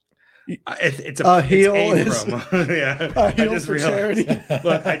 It's A it's heel a is- promo. Yeah, a I heel just for realized. charity.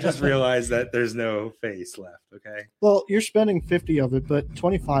 Look, I just realized that there's no face left. Okay. Well, you're spending 50 of it, but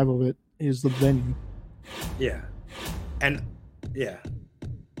 25 of it is the venue. Yeah, and yeah,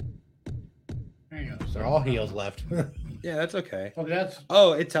 There you go. They're all heels left. yeah, that's okay. So that's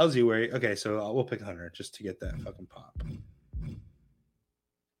Oh, it tells you where. Okay, so we'll pick Hunter just to get that fucking pop.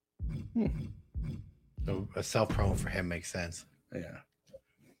 So a self promo for him makes sense. Yeah.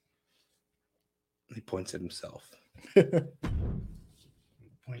 He points at himself. Points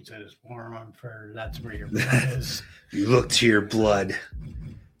at his forearm for that's where your blood is. You look to your blood.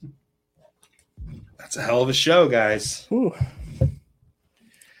 That's a hell of a show, guys. Ooh.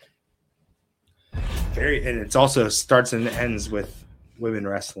 And it's also starts and ends with women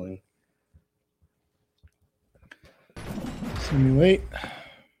wrestling. Simulate.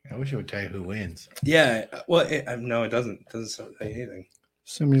 I wish it would tell you who wins. Yeah. Well, no, it doesn't. It doesn't say anything.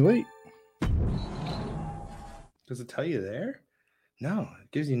 Simulate. Does it tell you there? No,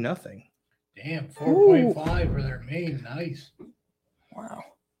 it gives you nothing. Damn, 4.5 for their main. Nice. Wow.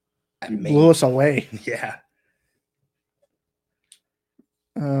 That You main- blew us away. Yeah.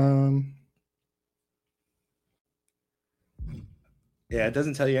 Yeah, it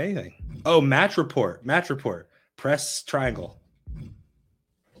doesn't tell you anything. Oh, match report. Match report. Press triangle.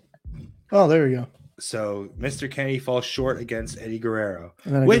 Oh, there we go. So Mr. Kennedy falls short against Eddie Guerrero,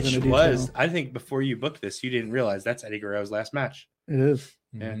 And then it goes which into was, detail. I think, before you booked this, you didn't realize that's Eddie Guerrero's last match. It is.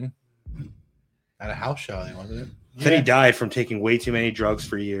 Yeah. Mhm. At a house show, I think, wasn't it? Then he died from taking way too many drugs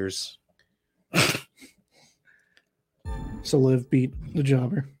for years. So Liv beat the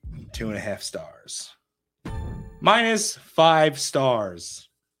jobber. 2.5 stars. -5 stars.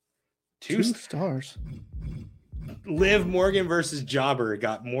 Two stars. Liv Morgan versus Jobber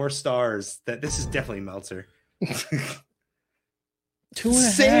got more stars. This is definitely Meltzer.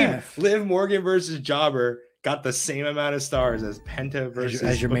 2.5. Liv Morgan versus Jobber got the same amount of stars as Penta versus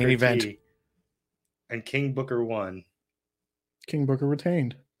as your main Booker event. T. And King Booker won. King Booker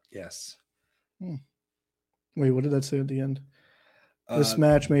retained. Yes. Wait, what did that say at the end? This Uh,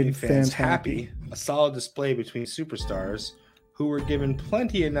 match made made fans happy. A solid display between superstars who were given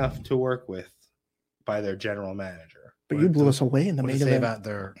plenty enough to work with by their general manager. But you blew us away in the What main did it say event.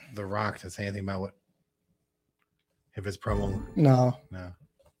 about the Rock? To say anything about what? If it's promo, No. no.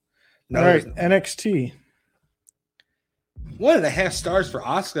 No, All right, there's NXT. 1.5 stars for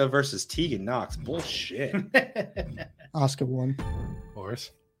Asuka versus Tegan Knox. Bullshit. Asuka won. Of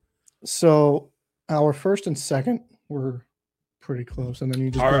course. So our first and second were pretty close, and then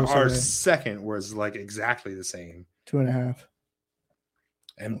you just blew us our away. second was like exactly the same. 2.5.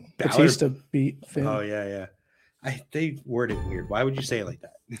 And Balor, Batista beat Finn. oh yeah. They word it weird. Why would you say it like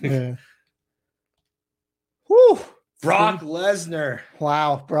that? Yeah. Whew. Brock Lesnar.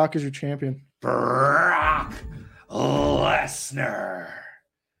 Wow. Brock is your champion. Brock Lesnar.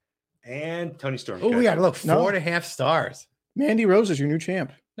 And Tony Storm. Oh, we got to look. No. 4.5 stars. Mandy Rose is your new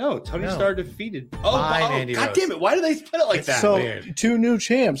champ. No, Tony No. Starr defeated. By Mandy God Rose. damn it. Why do they put it like It's that? so weird. 2 new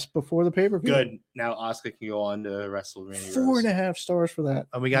champs before the pay-per-view. Good. Now Asuka can go on to wrestle Mandy Rose. 4.5 stars for that.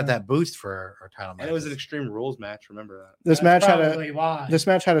 And we got that boost for our title match. And it was an Extreme Rules match. Remember that. This That's match had a probably why. This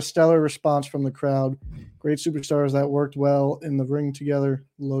match had a stellar response from the crowd. Great superstars that worked well in the ring together,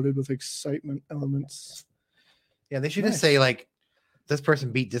 loaded with excitement elements. Yeah, they should Nice. just say, like, this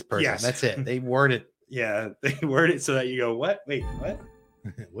person beat this person. Yes. That's it. They word it. Yeah, they word it so that you go, what? Wait, what?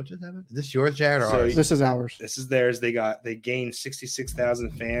 What just happened? Is this yours, Jared, or So ours? This is ours. This is theirs. They gained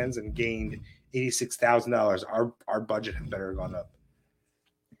 66,000 fans and gained $86,000. Our budget had better gone up.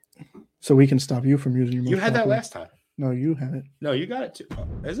 So we can stop you from using your You most had that popular- last time. No, you had it. No, you got it too. Oh,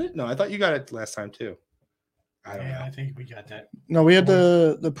 is it? No, I thought you got it last time too. I don't Yeah, know. I think we got that. No, we had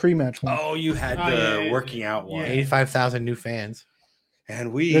the pre-match one. Oh, you had Oh, the yeah, working out one. yeah. 85,000 new fans.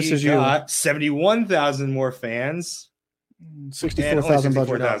 And we This is you. got 71,000 more fans. And 64,000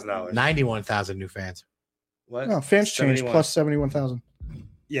 only budget. $64,000. 91,000 new fans. What? No, fans changed 71. plus 71,000.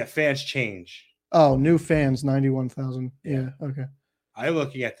 Yeah, fans change. Oh, new fans 91,000. Yeah, okay. I'm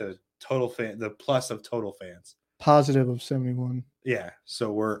looking at the total fan, the plus of total fans. Positive of 71. Yeah,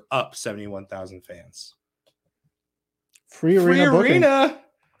 so we're up 71,000 fans. Free arena. booking.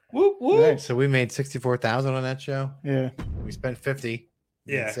 Whoop whoop. Nice. So we made 64,000 on that show. Yeah. We spent 50.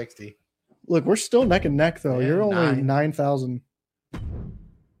 We made Yeah. 60. Look, we're still neck and neck though. Yeah, You're only 9. 9,000.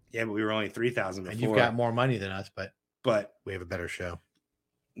 Yeah, but we were only 3,000 before. And you've got more money than us, but but we have a better show.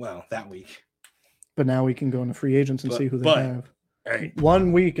 well, that week. But now we can go into free agents and But- see who they but- have. All right.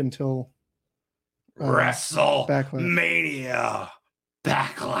 1 week until WrestleMania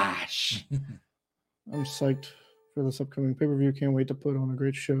Backlash. I'm psyched for this upcoming pay-per-view. Can't wait to put on a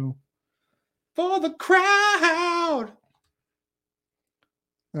great show. For the crowd.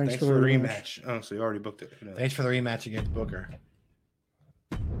 Thanks, Thanks for the rematch. Oh, so you already booked it. No. Thanks for the rematch against Booker.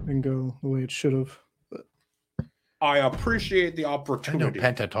 And go the way it should have. I appreciate the I know opportunity.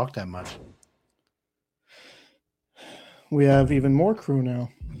 Penta talked that much. We have even more crew now.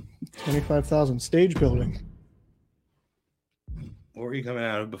 25,000 stage building. What were you coming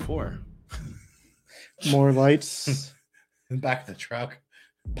out of before? more lights, Back of the truck.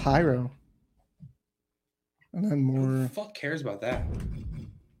 pyro, and then Who the more fuck cares about that?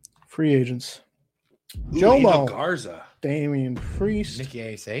 free agents. Ooh, Jomo. Angel Garza, Damian Priest, Nikki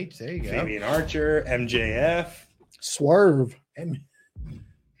ASH. There you go. Fabian Archer, MJF. Swerve.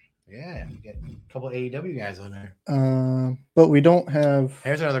 Yeah, you get a couple AEW guys on there. But we don't have.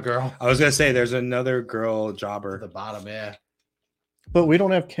 Here's another girl I was gonna say there's another girl at jobber. the bottom. Yeah. But we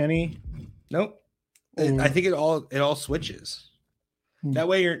don't have Kenny. Nope. or- I think it all switches. Hmm. That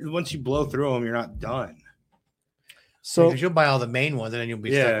way, once you blow through them, you're not done. So Because you'll buy all the main ones, and then you'll be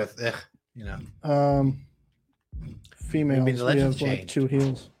Yeah. stuck with, you know. females. the We legends have like changed. 2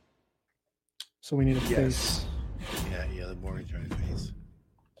 heels. So we need a face. Yes. Yeah, the mortgage on your face.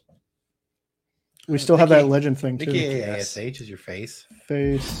 We still have that Nikki- legend thing too. Nikki Yes. ASH is your face.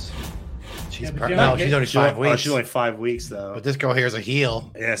 Face. She's Yeah, but per- you no, don't she's get- only She's only- 5 weeks. she's only 5 weeks though. But this girl here is a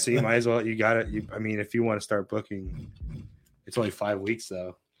heel. Yeah, so you might as well. You got it. I mean, if you want to start booking, it's only 5 weeks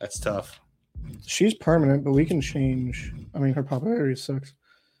though. That's tough. She's permanent, but we can change. I mean, her popularity sucks.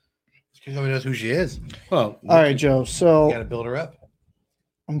 Because nobody knows who she is. Well, All right, Joe. You So got to build her up.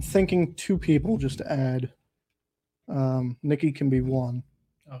 I'm thinking 2 people just to add. Nikki can be 1.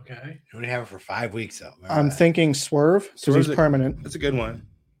 Okay. You only have her for 5 weeks, though. Remember I'm that. thinking Swerve because Swerve's he's a- permanent. that's a good one.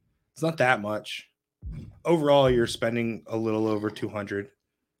 It's not that much. Overall, you're spending a little over 200.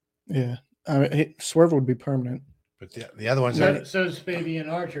 Yeah. Swerve would be permanent. But the other ones So, are. so is Fabian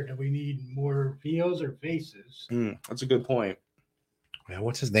Archer. Do we need more heels or faces? That's a good point. Yeah,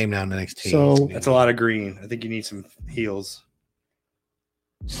 what's his name now in NXT? So- That's a lot of green. I think you need some heels.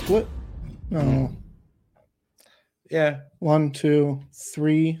 Split. No. Yeah, 1, 2,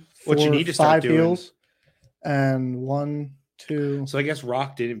 3, 4, What you need to start 5 doing- heels. And 1, 2, so I guess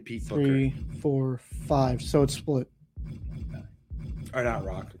Rock didn't beat Booker, 3, 4, 5. So it's split. or not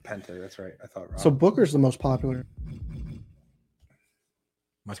Rock, Penta. That's right. I thought Rock. So Booker's the most popular.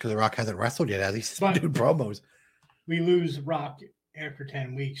 That's because The Rock hasn't wrestled yet. At least But- doing promos. We lose Rock after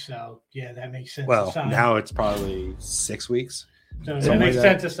 10 weeks, so yeah, that makes sense. well, to sign. now it's probably 6 weeks. so something that makes like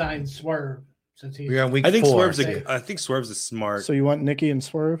that. sense to sign Swerve since he's We're on week I think 4. Swerve's a smart. So you want Nikki and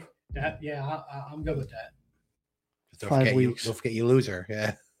Swerve? that. Yeah, I'm good with that. Don't 5 forget weeks. Don't forget you lose her.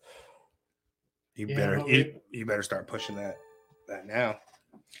 Yeah. You Yeah, better but we- you better start pushing that now.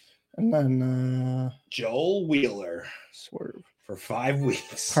 And then Joel Wheeler Swerve. for 5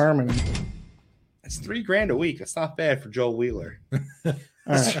 weeks. Permanent. That's $3,000 a week. That's not bad for Joel Wheeler. All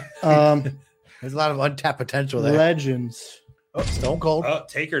right. There's a lot of untapped potential there. Legends. Oh, Stone Cold. Oh,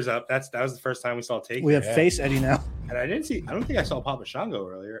 Taker's up. That was the first time we saw Taker. We have Yeah. Face Eddie now. And I don't think I saw Papa Shango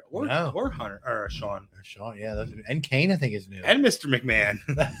earlier, or No. or Hunter or Sean Sean, yeah. And Kane, I think, is new. and Mr. McMahon.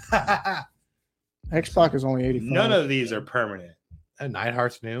 X-Pac is only 85. None of these are permanent. And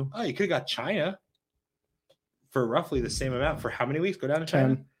Neidhart's new. Oh, you could have got China for roughly the same amount. For how many weeks? Go down to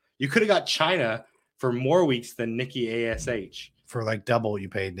China. 10. You could have got China for more weeks than Nikki ASH. For like double what you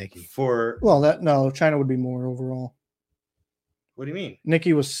paid Nikki. For Well, China would be more overall. what do you mean?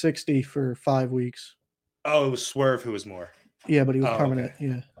 Nikki was 60 for 5 weeks. Oh, it was Swerve who was more. Yeah, but he was Oh, permanent.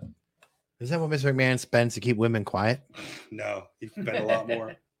 Yeah. Is that what Mr. McMahon spends to keep women quiet? No, he spent a lot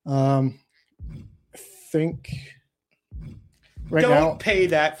more. I think right Don't now, pay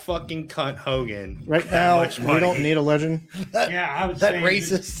that fucking cunt Hogan. right that now, much we money. don't need a legend Yeah, I would That say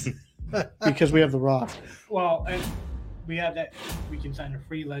racist. because we have The Rock. Well, and we have that. We can sign a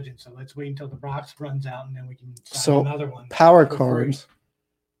free legend, so let's wait until the Brox runs out, and then we can sign So, another one. Power for free. cards.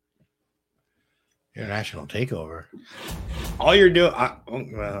 International takeover. All you're doing, well,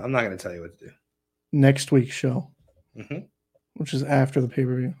 I'm not going to tell you what to do. Next week's show, Mm-hmm. which is after the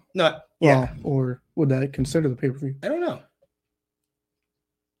pay-per-view. No, Well, yeah, or would that consider the pay-per-view? I don't know.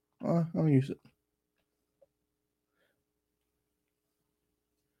 I'll use it.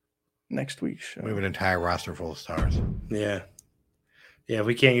 Next week's show. We have an entire roster full of stars. Yeah,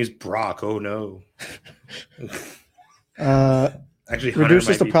 we can't use Brock. Oh no. Actually, Hunter Reduces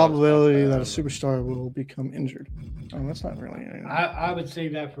might the be probability both. that a superstar will become injured. Oh, that's not really. I would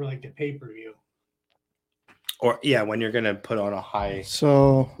save that for like the pay per view. or when you're gonna put on a high,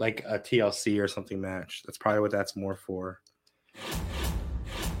 So like a TLC or something match. That's probably what that's more for.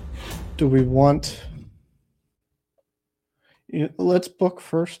 do we want? Let's book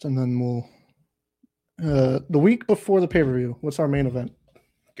first, and then we'll. The week before the pay-per-view, what's our main event?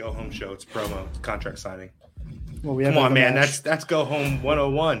 Go home show. It's promo. It's contract signing. Well, we have Come to on, have a man. match. That's go home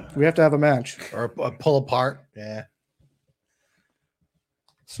 101. We have to have a match. Or a pull apart. Yeah.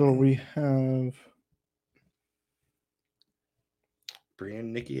 So we have. Bring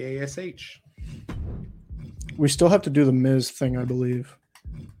in Nikki ASH. We still have to do the Miz thing, I believe.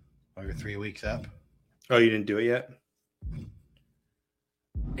 Oh, you're 3 weeks up. Oh, you didn't do it yet?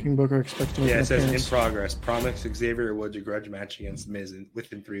 King Booker expects to make Yeah, an it says in appearance. progress. Promise Xavier Woods a grudge match against Miz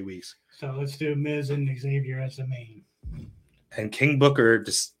within 3 weeks. So let's do Miz and Xavier as the main. And King Booker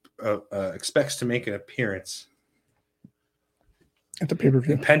just expects to make an appearance. At the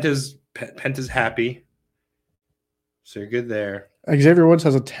pay-per-view. And Penta's happy. So you're good there. Xavier Woods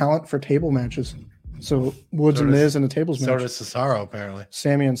has a talent for table matches. So Woods So and does- Miz in a tables So match. does Cesaro, apparently.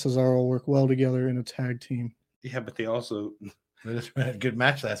 Sammy and Cesaro work well together in a tag team. Yeah, but they also They just had a good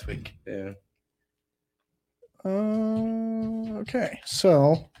match last week. yeah. Okay,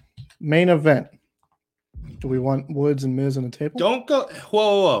 so main event. Do we want Woods and Miz in a table? Don't go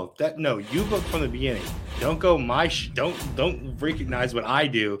whoa. That no, you book from the beginning. Don't go don't recognize what I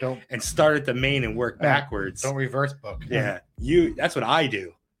do Don't and start at the main and work backwards. don't reverse book. Yeah. That's what I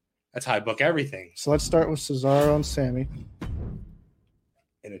do. That's how I book everything So let's start with Cesaro and Sammy.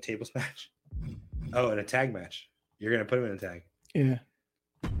 in a tables match. Oh, in a tag match. You're gonna put him in a tag. Yeah.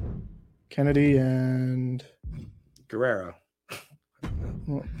 Kennedy and Guerrero.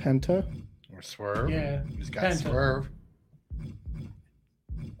 Penta. Or Swerve. Yeah. He's got Penta. Swerve.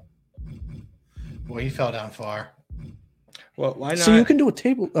 Well, he fell down far. Well, why not? So you can do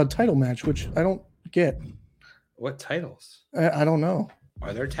a title match, which I don't get. What titles? I don't know.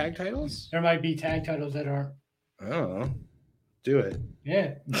 Are there tag titles? There might be tag titles that aren't. I don't know. Do it.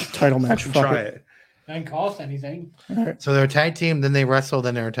 Yeah. Title match. Fucking Fuck try it. it. Doesn't cost anything. All right. So they're a tag team, then they wrestle,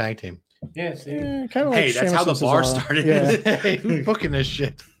 then they're a tag team. Yes. Kind of like Hey, that's how Sheamus the and bar Cesaro. started. Yeah. Hey, who's booking this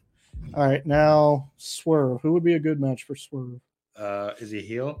shit? All right, now Swerve. Who would be a good match for Swerve? Is he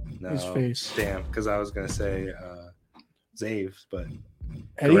heel? No. His face. Damn, because I was gonna say Zaves, but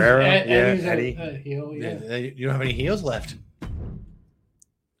Eddie? Guerrero. Eddie's Eddie. a heel, yeah. You don't have any heels left.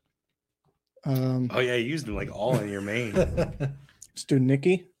 Oh yeah, you used them like all in your main Let's do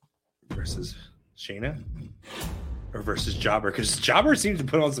Nikki. versus Shayna or versus Jobber because Jobber seems to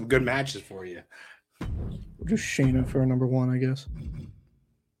put on some good matches for you. We'll do Shayna for a number one, I guess.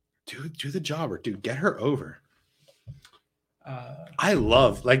 Do the Jobber, dude. Get her over. Uh, I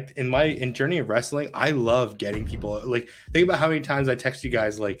love like in Journey of Wrestling. I love getting people like think about how many times I text you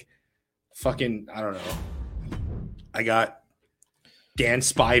guys like fucking I don't know. I got Dan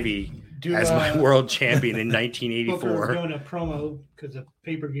Spivey as my world champion in Booker's 1984. doing a promo because the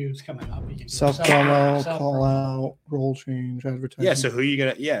pay-per-view is coming up. He can do Self a promo, self call promo. out, role change, advertising. Yeah, so who are you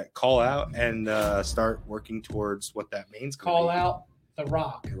gonna call out and start working towards what that main's gonna Call be. out The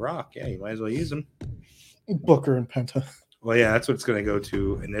Rock. The Rock. Yeah, you might as well use them. Booker and Penta. Well, yeah, that's what it's gonna go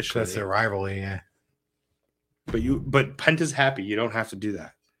to initially. That's their rivalry, yeah. But Penta's happy. You don't have to do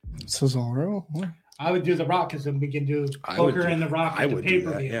that. Cesaro. What? I would do The Rock because then we can do I would Booker do- and The Rock I at the would do that.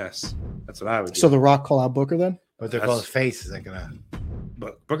 pay-per-view. Yes, that's what I would do. So the Rock call out Booker then? But they're That's- both face. Is that gonna?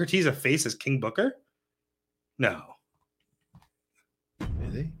 but Booker T's a face as King Booker? No,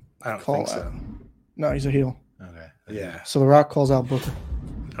 Is he? I don't Call think out. so. No, he's a heel. Okay. Yeah. So the Rock calls out Booker.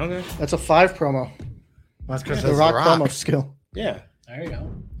 Okay. That's a 5 promo. Well, that's because The Rock promo skill. Yeah. There you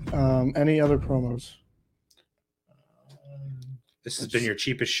go. Any other promos? This has been your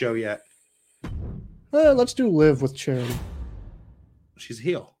cheapest show yet. Let's do Liv with Charity. She's a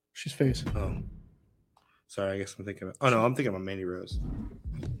heel. She's face. Oh. Sorry, I guess I'm thinking. I'm thinking about Mandy Rose.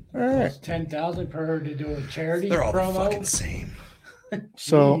 All right. It's 10,000 per her to do a charity They're all the promo. fucking same.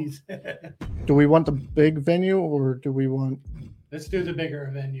 So Jeez. do we want the big venue or do we want Let's do the bigger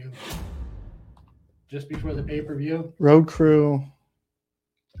venue. Just before the pay-per-view. Road Crew?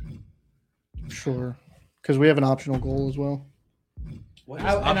 Sure. Because we have an optional goal as well. What is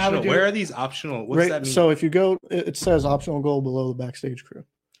I would optional? do- Where are these optional? What's that mean? So if you go, it says optional goal below the backstage crew.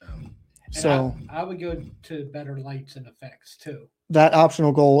 And So I would go to better lights and effects too. that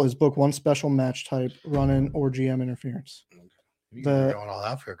optional goal is book one special match type, run in, or GM interference. You're The- going all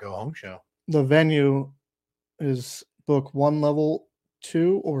out for a go home show. The venue is book one level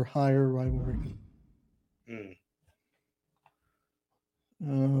 2 or higher rivalry. Mm.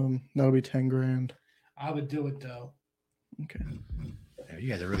 That'll be 10 grand. I would do it though. Okay. Yeah, you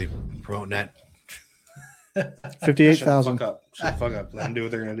guys are really promoting that. 58,000. Shut the fuck up. Shut the fuck up. Let them do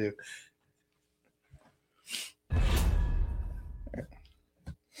what they're gonna do.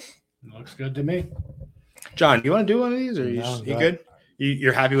 Looks good to me. John, do you want to do one of these, or you, No, you go good?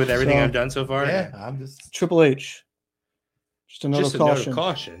 You're happy with everything So- I've done so far? Yeah, I'm just. Triple H. Just another Just a note caution. of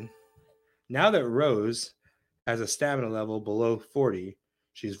caution. Now that Rose has a stamina level below 40,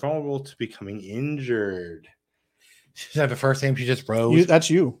 she's vulnerable to becoming injured. Is that the first name she just rose? That's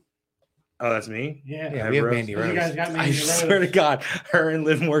you. Oh, that's me? Yeah. Yeah, we have Rose. Mandy You Rose. guys got me. I in the swear to road. God, her and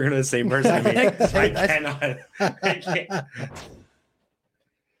Liv Morgan are the same person. I I cannot. I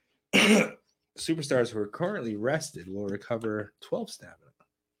can't. superstars who are currently rested will recover 12 stamina.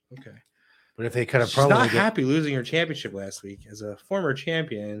 Okay. But if they cut a She's promo, not they get- happy losing her championship last week. As a former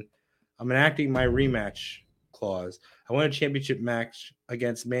champion, I'm enacting my rematch clause. I won a championship match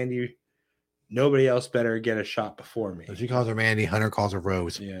against Mandy. Nobody else better get a shot before me. so she calls her Mandy. Hunter calls her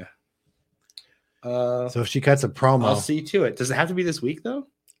Rose. Yeah. So if she cuts a promo, I'll see to it. Does it have to be this week though?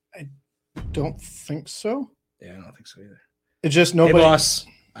 Don't think so. Yeah, I don't think so either. It's just Hey, nobody. boss.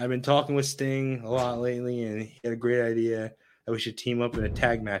 I've been talking with Sting a lot lately, and he had a great idea that we should team up in a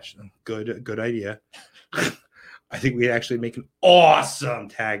tag match. Good idea. I think we'd actually make an awesome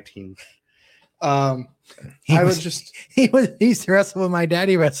tag team. he I was, would just. he used to wrestle when my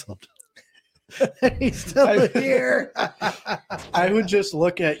daddy wrestled. He's still I- here. I would just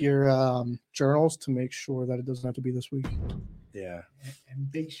look at your journals to make sure that it doesn't have to be this week. Yeah, And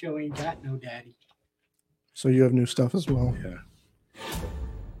Big Show ain't got no daddy. So you have new stuff as well. yeah.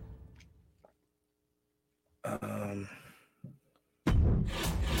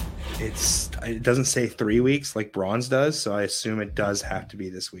 It doesn't say 3 weeks like Bronze does, so I assume it does have to be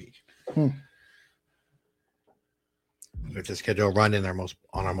this week. We have to schedule a run in our most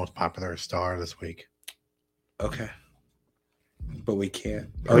popular star this week Okay, but we can't.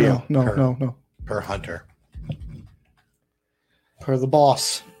 Oh yeah, no, per- no, no. per Hunter. Per the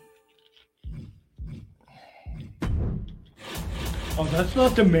boss. Oh, that's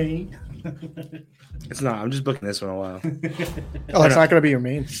not the main. It's not. I'm just booking this one a while. Oh, that's not going to be your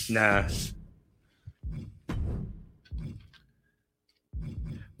main. Nah.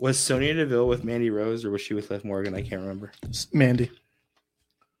 Was Sonya Deville with Mandy Rose or was she with Liv Morgan? I can't remember. It's Mandy.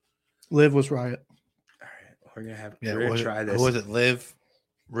 Liv was Riot. All right, we're gonna Yeah, we're gonna try this. Who was it? Liv,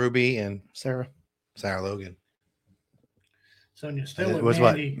 Ruby, and Sarah. Sarah Logan. Sonya And still it with was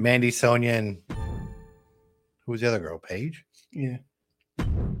Mandy. what? Mandy, Sonya, and who was the other girl? Paige. Yeah.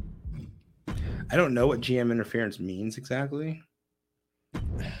 I don't know what GM interference means exactly.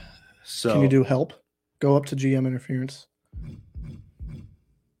 So Can you do help? Go up to GM interference.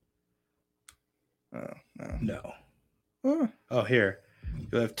 Oh, no. no. Oh, Oh, here.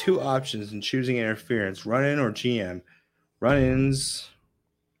 You'll have two options in choosing interference: run-in or GM. Run-ins.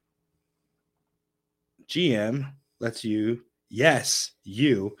 GM lets you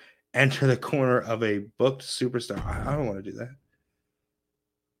enter the corner of a booked superstar. I don't want to do that.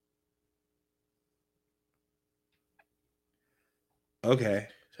 Okay.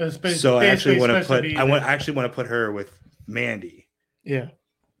 So, it's So I actually want to supposed put be I that- actually want to put her with Mandy. yeah.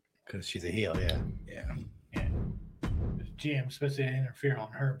 Because she's a heel, yeah. Yeah. GM's supposed to interfere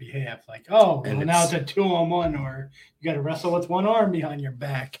on her behalf. Like, oh, And well, now it's- it's a 2-on-1, or you got to wrestle with one arm behind your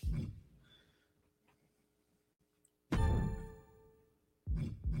back.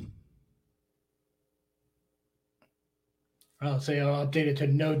 I'll say I'll update it to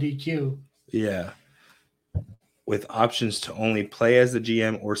no DQ. Yeah. With options to only play as the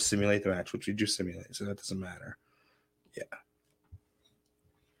GM or simulate the match, which we do simulate, so that doesn't matter. Yeah.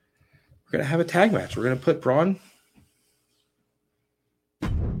 We're gonna have a tag match. We're gonna put Braun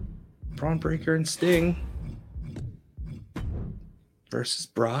Breaker and Sting versus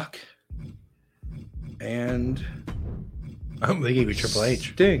Brock and They gave you Triple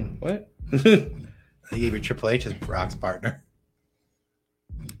H. Sting. What? They gave you Triple H as Brock's partner.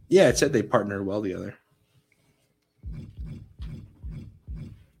 Yeah, it said they partnered well together.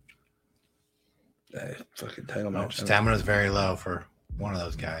 Fucking title No, match. stamina's very low for one of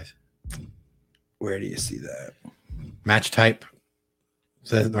those guys. Where do you see that? Match type.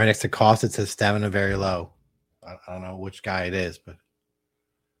 So right next to cost, it says stamina very low. I don't know which guy it is, but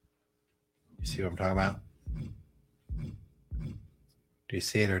you see what I'm talking about? Do you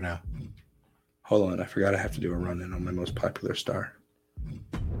see it or no? Hold on, I forgot I have to do a run-in on my most popular star.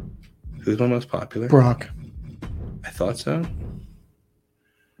 Who's my most popular? Brock. I thought so.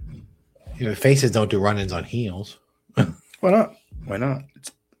 You know, faces don't do run-ins on heels. Why not? Why not?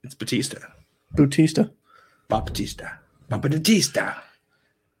 It's Batista. Bautista. Batista. Batista.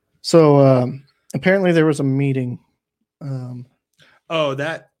 So apparently there was a meeting. Oh,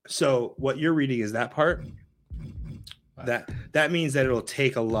 that. So what you're reading is that part. That means that it'll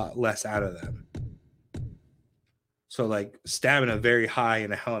take a lot less out of them. So like stamina very high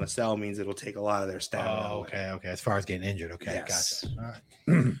in a Hell in a Cell means it'll take a lot of their stamina. Oh, away. okay. As far as getting injured, okay, Yes. gotcha.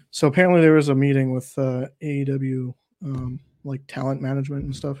 All right. So apparently there was a meeting with AEW, like talent management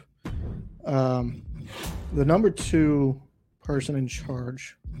and stuff. The number 2 person in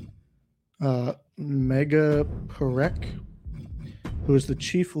charge, Mega Parek, who is the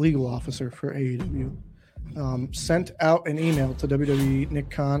chief legal officer for AEW, sent out an email to WWE, Nick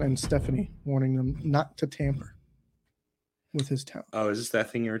Khan, and Stephanie warning them not to tamper. with his talent. Oh, is this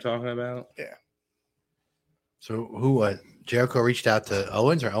that thing you were talking about? So who? Jericho reached out to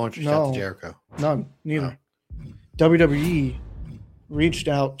Owens, or Owens reached out No. to Jericho? None, neither. WWE reached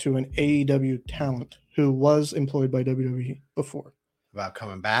out to an AEW talent who was employed by WWE before. About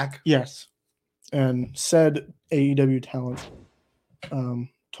coming back. Yes. And said AEW talent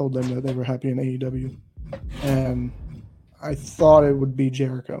told them that they were happy in AEW. And I thought it would be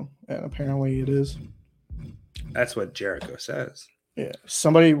Jericho. And apparently it is. That's what Jericho says. Yeah.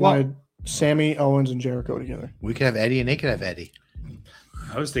 Somebody wanted Sammy, Owens, and Jericho together. We could have Eddie, and they could have Eddie.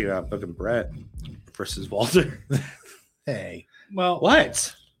 I was thinking about booking Brett versus Walter. Hey, Well,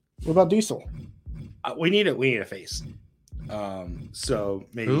 What? What about Diesel? We need a face. So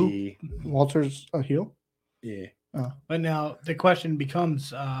maybe Walter's a heel? yeah. but now the question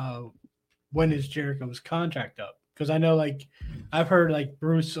becomes, when is Jericho's contract up? Because I know, like, I've heard like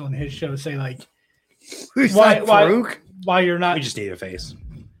Bruce on his show say like, why you're not We just need a face.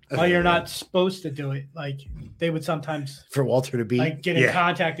 why you're not supposed to do it. Like they would sometimes for Walter to be like get in Yeah.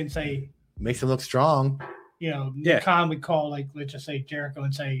 contact and say, makes him look strong. Yeah. Khan would call, like, let's just say Jericho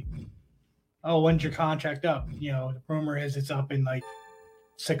and say, oh, when's your contract up? The rumor is it's up in like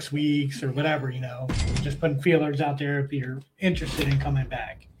 6 weeks or whatever, just putting feelers out there if you're interested in coming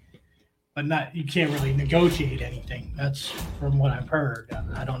back. But you can't really negotiate anything. That's from what I've heard.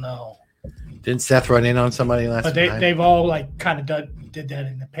 I don't know. Didn't Seth run in on somebody last But time? they've all like kind of did that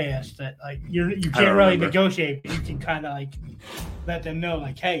in the past, that like you can't don't really remember. negotiate, but you can kind of like let them know,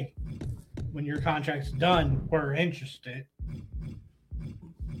 like, hey, when your contract's done, we're interested.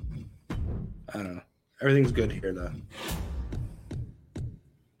 I don't know. Everything's good here though.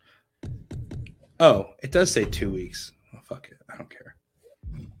 Oh, it does say 2 weeks. Oh, fuck it. I don't care.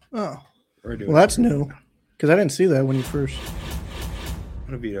 Oh. We're doing Well, that's new. Because I didn't see that when you first. I'm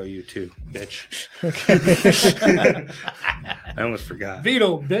gonna veto you too, bitch. Okay. I almost forgot.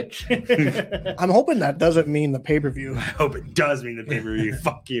 Veto, bitch. I'm hoping that doesn't mean the pay per view. I hope it does mean the pay-per-view.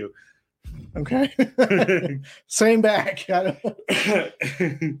 Fuck you. Okay. Same back. I don't-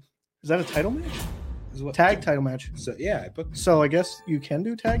 Is that a title match? Tag title match. So yeah, I booked. So I guess you can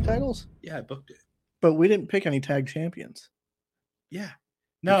do tag titles, Yeah, I booked it. but we didn't pick any tag champions. Yeah,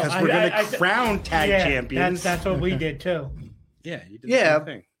 No, because we're gonna crown tag yeah, champions. That's what we Okay. did too. Yeah, you did Yeah. the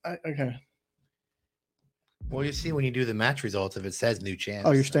same thing. Okay. Well, you see when you do the match results, if it says new champs.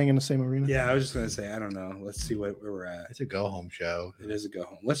 Oh, you're staying in the same arena? Yeah, I was just gonna say. I don't know. Let's see where we're at. It's a go home show. It is a go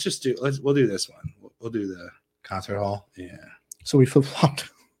home. We'll do this one. We'll do the Concert hall. yeah. So we flip flopped.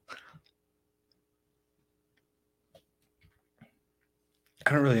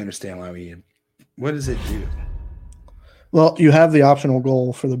 I don't really understand why we. What does it do? Well, you have the optional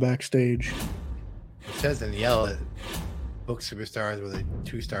goal for the backstage. It says in yellow that book superstars with a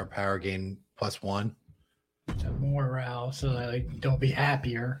 2-star power gain +1. So morale, so that like don't be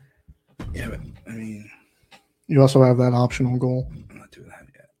happier. Yeah, but I mean, You also have that optional goal. I'm not doing that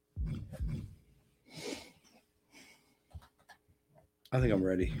yet. I think I'm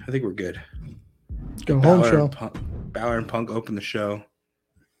ready. I think we're good. Go home Balor show. and Balor and Punk open the show.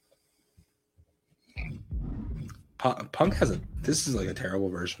 Punk has a. This is like a terrible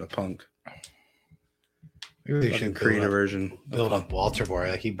version of Punk. We really Fucking should create a version. build up Walter more.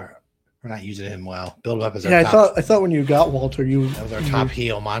 Like we're not using him well. Build him up as our Yeah, top. I thought when you got Walter, That was our top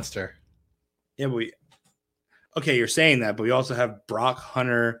heel monster. Yeah, but okay, you're saying that, but we also have Brock,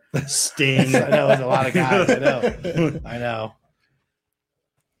 Hunter, Sting. I know, there's a lot of guys. I know.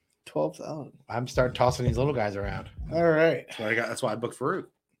 12,000. I'm starting tossing these little guys around. All right. That's why I booked Farouk.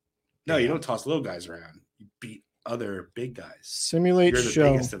 No, you don't toss little guys around. You beat other big guys. Simulate You're the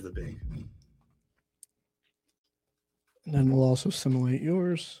show. biggest of the big. And then we'll also simulate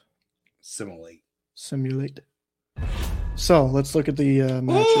yours. Simulate. Simulate. So let's look at the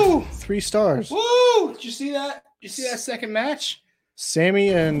match. Woo! 3 stars. Woo! Did you see that? You see that second match? Sammy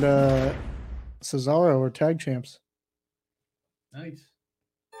and Cesaro are tag champs. Nice.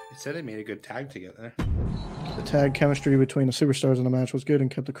 It said they made a good tag together. The tag chemistry between the superstars in the match was good and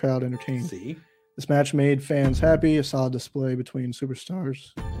kept the crowd entertained. See? This match made fans happy. A solid display between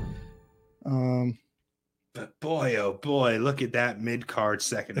superstars. But boy, oh boy, look at that mid-card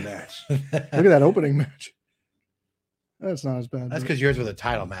second match. Look at that opening match. That's not as bad. That's but because yours was a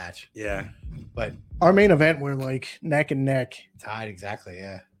title match, Yeah. but our main event were like neck and neck. tied exactly.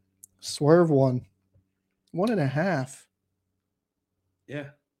 Yeah. Swerve won. 1.5. Yeah.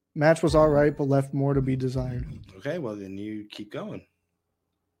 Match was all right, but left more to be desired. Okay, well then you keep going.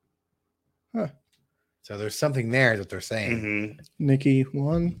 So there's something there, is what they're saying. Mm-hmm. Nikki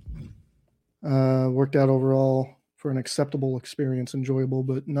won. Worked out overall for an acceptable experience, enjoyable,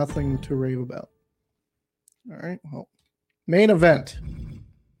 but nothing to rave about. All right. Well, Main event.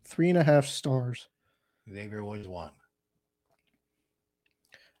 3.5 stars. Xavier Woods won.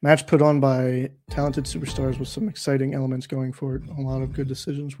 Match put on by talented superstars with some exciting elements going for it. A lot of good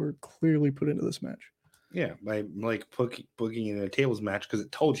decisions were clearly put into this match. Yeah, by like booking in a tables match because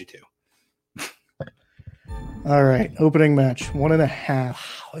it told you to. All right, opening match, 1.5.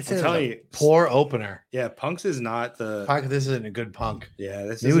 This I'm is telling a you, poor opener. Yeah, Punk's is not the. Punk, this isn't a good Punk. Yeah,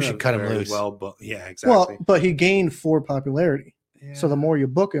 this Maybe we isn't should a cut him very loose. Yeah, exactly. Well, but he gained 4 popularity. Yeah. So the more you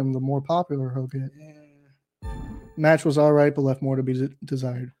book him, the more popular he'll get. Yeah. Match was all right, but left more to be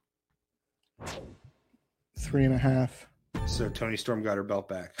desired. 3.5. So Tony Storm got her belt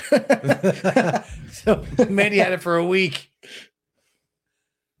back. So Mandy had it for a week.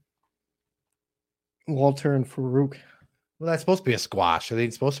 Walter and Farouk. Well, that's supposed to be a squash. I think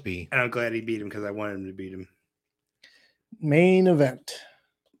it's supposed to be. And I'm glad he beat him because I wanted him to beat him. Main event.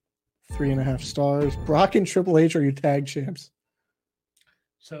 3.5 stars. Brock and Triple H are your tag champs.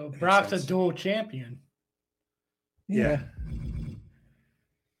 So Makes Brock's sense. a dual champion. Yeah.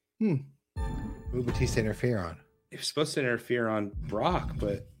 Who Batista interfere on? He was supposed to interfere on Brock,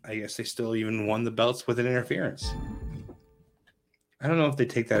 but I guess they still even won the belts with an interference. I don't know if they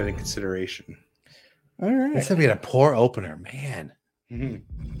take that into consideration. All right. It's gonna be a poor opener, man.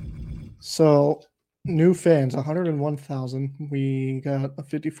 Mm-hmm. So, new fans, 101,000. We got a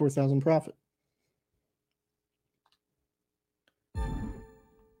 54,000 profit.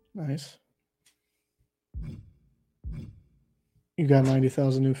 Nice. You got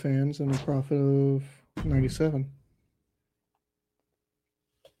 90,000 new fans and a profit of 97.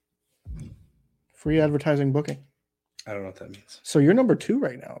 Free advertising booking. I don't know what that means. So you're number 2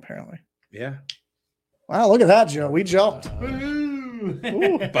 right now, apparently. Yeah. Wow, look at that, Joe. We jumped.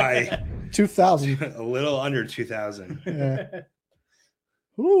 Woo! By 2,000. a little under 2,000. Yeah.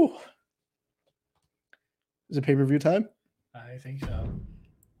 Ooh. Is it pay-per-view time? I think so.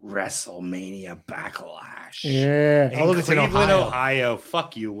 WrestleMania Backlash. Yeah. In Oh, look, it's in Cleveland, Ohio. Ohio.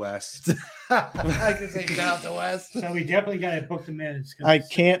 Fuck you, West. I can say shout out to West. So we definitely got to book the minutes. 'cause I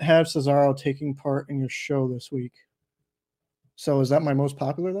can't have Cesaro taking part in your show this week. So is that my most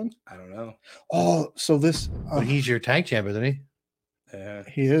popular then? I don't know. Oh, so this But he's your tag champ, isn't he? Yeah.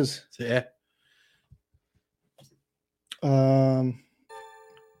 he is. So, yeah.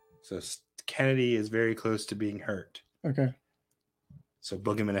 So Kennedy is very close to being hurt. Okay. So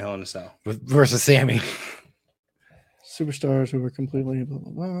book him in a Hell in a Cell. Versus Sammy. Superstars who were completely blah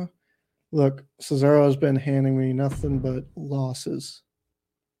blah blah. Look, Cesaro has been handing me nothing but losses.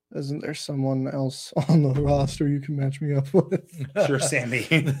 Isn't there someone else on the roster you can match me up with? Sure, Sammy.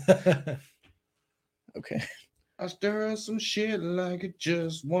 Okay. I stir some shit like it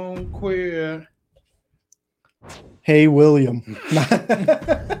just won't quit. Hey, William.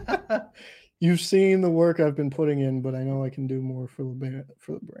 You've seen the work I've been putting in, but I know I can do more for the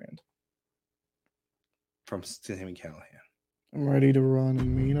brand. From Sammy Callahan. I'm ready to run a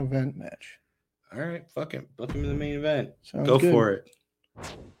main event match. All right, fuck him. Book him in the main event. Sounds Go good. for it.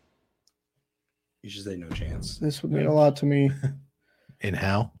 You should say no chance. This would mean a lot to me. In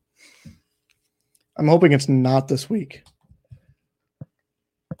how? I'm hoping it's not this week.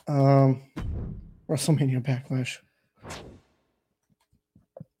 WrestleMania Backlash.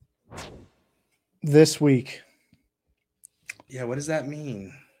 This week. Yeah, what does that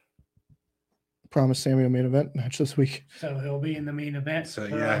mean? Promise Sammy a main event match this week. So he'll be in the main event. So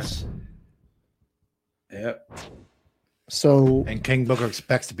for yes. us. Yep. So And King Booker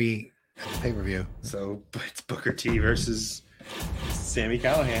expects to be at the pay-per-view. So it's Booker T versus Sammy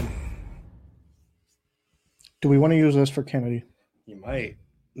Callahan. do we want to use this for Kennedy? You might.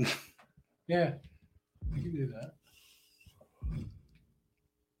 Yeah, we can do that.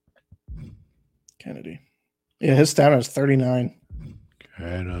 Kennedy. Yeah, his stamina is 39.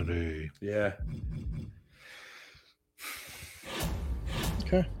 Kennedy. Yeah.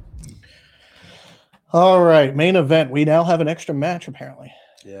 Okay. All right, main event. We now have an extra match apparently,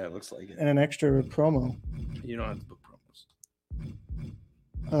 Yeah, it looks like it. and an extra promo. You don't have to book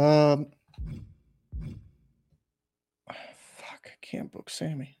promos. Fuck, I can't book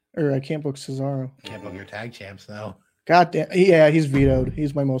Sammy, or I can't book Cesaro. Can't book your tag champs now. God damn, yeah, he's vetoed.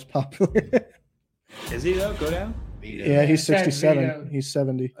 He's my most popular. Is he though? Go down? Yeah, he's Said 67. vetoed. He's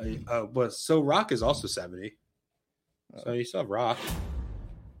 70. But so Rock is also 70. So you still have Rock.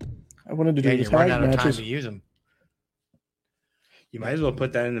 I wanted to do Yeah, the you run tag out of time matches. to use them. You might as well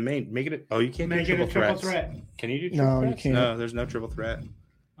put that in the main. Make it. Oh, you can't Make do it a triple triple threats. threat. Can you do No, triple you threats? can't. No, there's no triple threat.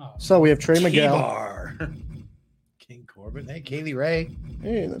 Oh. So we have Trey Miguel. T-Bar. King Corbin. Hey, Kaylee Ray.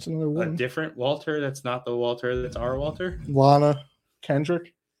 Hey, that's another A one. different Walter. That's not the Walter. That's our Walter. Lana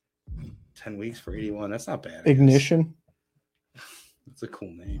Kendrick. 10 weeks for 81. That's not bad. I guess. Ignition. That's a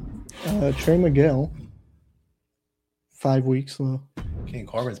cool name. Trey Miguel, 5 weeks though. King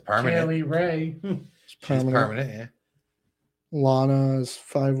Corbin's permanent. Kaylee Ray. It's She's permanent, yeah. Lana is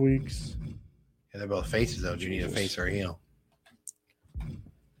 5 weeks. Yeah, they're both faces, though. Do you need a face or a heel?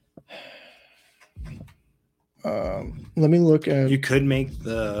 Let me look at. You could make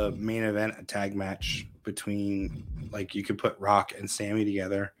the main event a tag match between, like, you could put Rock and Sammy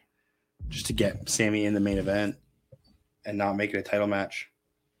together just to get Sammy in the main event and not make it a title match.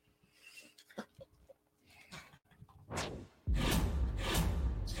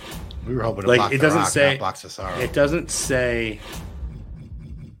 We were hoping to Like, block it The doesn't Rock, say- not block Cesaro. It doesn't say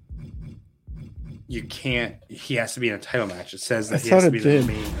you can't. He has to be in a title match. It says that I he has thought to it be the did.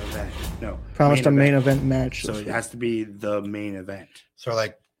 main event. No, Promised a main event match. So this it week. has to be the main event. So,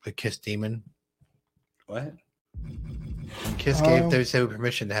 like, the Kiss Demon. What? When Kiss gave WCW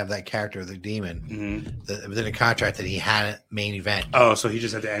permission to have that character, the Demon, Mm-hmm. it was in a contract that he had a main event. Oh, so he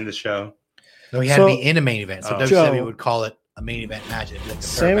just had to end the show. No, he had to be in a main event. So Oh. WCW Joe, would call it a main event match. It'd be like the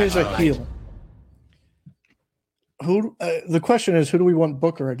third Sammy's match a of the night. heel. Who? The question is, who do we want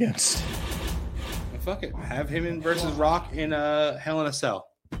Booker against? Well, fuck it. Have him in versus Rock in Hell in a Cell.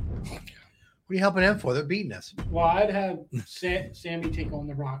 What are you helping them for? They're beating us. Well, I'd have Sammy take on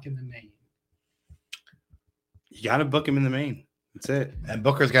The Rock in the main. You got to book him in the main. That's it. And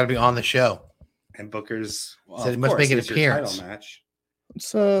Booker's got to be on the show. And Booker's So he of must course, make an it's your appearance. title match.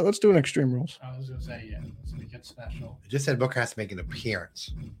 Let's do an Extreme Rules. I was gonna say, yeah, let's make it special. It just said Booker has to make an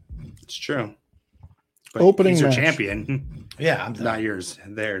appearance. It's true. But Opening he's your match. champion, Yeah, I'm not yours.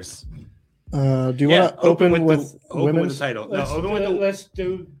 Theirs. Do you Yeah, want to open with the, open with women's? the title. No, Let's open with the let's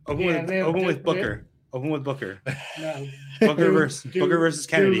do. open yeah, with Liv- open with Liv- Booker. Open with Booker. No, Booker do- versus do- Booker versus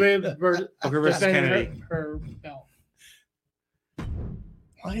do Kennedy. Liv ver- Booker versus defend Kennedy. Her belt.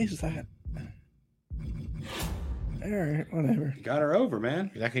 Why is that? All right, whatever. You got her over,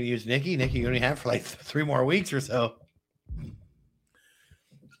 man. You're not going to use Nikki. Nikki, you only have for like 3 more weeks or so.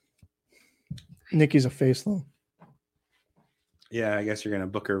 Nikki's a face though. Yeah, I guess you're gonna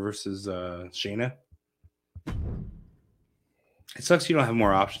book her versus Shayna. It sucks you don't have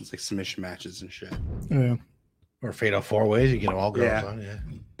more options like submission matches and shit. Yeah. Or Fatal 4 ways. You get them all girls Yeah. on. Yeah.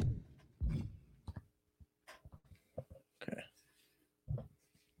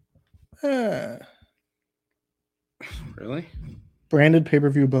 Really? Branded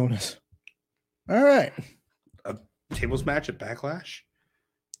pay-per-view bonus. All right. Tables match at Backlash?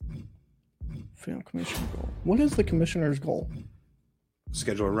 Final commissioner goal. What is the commissioner's goal?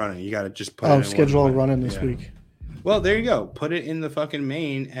 Schedule a run in. You got to just put it in Schedule a one- run in this yeah. week. Well, there you go. Put it in the fucking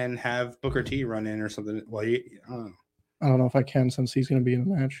main and have Booker T run in or something. Well, I don't know. I don't know if I can since he's going to be in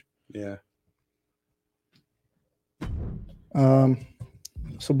the match. Yeah.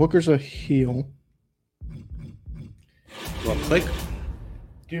 So Booker's a heel. Well, click.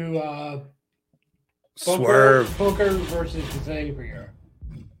 Do Swerve. Booker versus Xavier.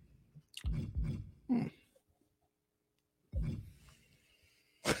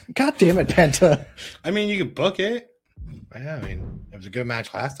 God damn it, Penta. I mean, you can book it. Yeah, I mean, it was a good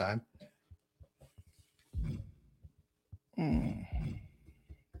match last time.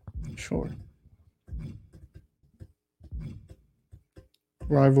 Sure.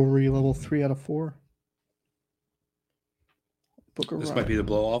 Rivalry level 3 out of 4. Booker This run, might be the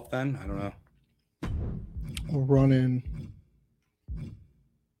blow off then. I don't know. a run in.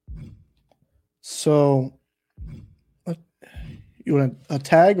 So, you want a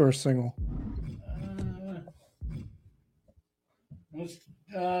tag or a single?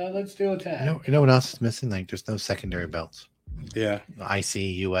 Let's do a tag. You know what else is missing? Like, there's no secondary belts. Yeah. IC,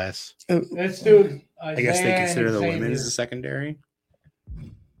 US. Let's do. I guess they Isaiah consider and the Xavier. women's a secondary.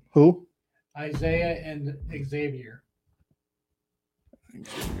 Who? Isaiah and Xavier.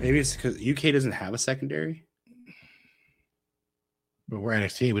 Maybe it's because UK doesn't have a secondary. But we're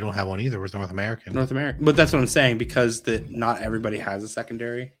NXT. We don't have one either. We're North American. North America. But that's what I'm saying because not everybody has a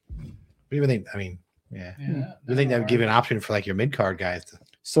secondary. What do you think? I mean, yeah. Yeah, We think that would give you an option for like your mid card guys.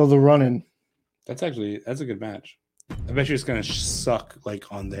 So the run in. That's a good match. I bet you it's gonna suck like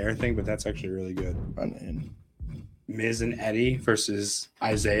on their thing, but that's actually really good. Run in. Miz and Eddie versus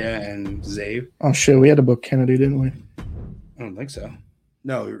Isaiah and Zabe. Oh shit, we had to book Kennedy, didn't we? I don't think so.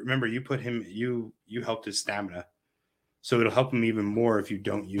 No, remember you put him. You helped his stamina, so it'll help him even more if you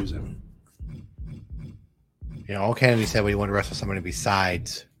don't use him. You know, all Kennedy said we wanted to wrestle somebody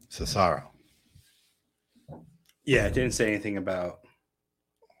besides Cesaro. Yeah, it didn't say anything about.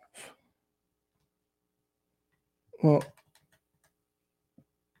 Well,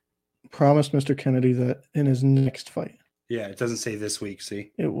 promised Mr. Kennedy that in his next fight, Yeah, it doesn't say this week.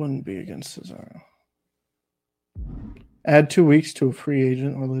 See, it wouldn't be against Cesaro. Add 2 weeks to a free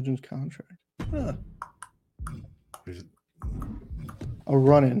agent or Legends contract. Huh. A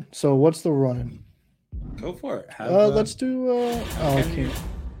run-in. So what's the run-in? Go for it. Let's do. Kennedy,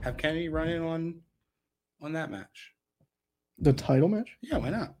 have Kennedy run in on that match. The title match. Yeah, why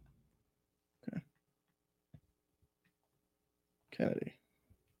not? Kennedy.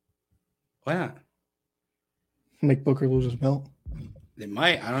 Why not? Make Booker lose his belt. They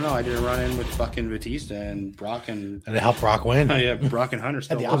might. I don't know. I did a run in with fucking Batista and Brock and And to help Brock win. oh, yeah, Brock and Hunter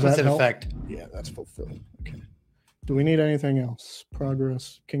still. Had the won. Does that opposite help? effect. Yeah, that's fulfilled. Okay. Do we need anything else?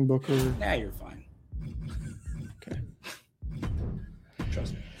 Progress. King Booker. Nah, you're fine. Okay.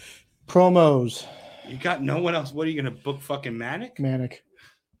 Trust me. Promos. You got no one else. What are you gonna book? Fucking Manic? Manic.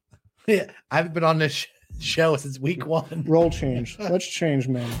 Yeah, I haven't been on this show since week 1. Role change. Let's change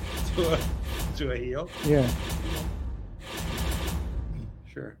Manic. To a heel? Yeah.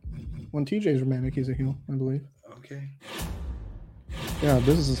 Sure. When TJ's Manic, he's a heel, I believe. Okay. Yeah,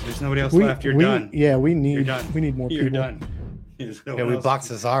 this is. There's nobody else left. You're done. Yeah, we You're need. done. We need more You're people. done. There's no Yeah, one we else- blocked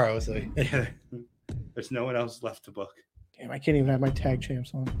Cesaro, so Yeah. There's no one else left to book. Damn, I can't even have my tag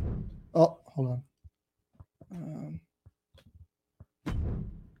champs on. Oh, hold on.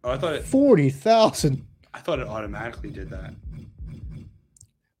 Oh, I thought it 40,000. automatically did that.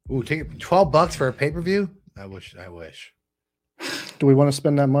 ooh, take $12 for a pay-per-view? I wish. Do we want to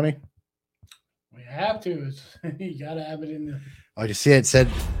spend that money? We have to. You gotta have it in the. Oh, did you see it said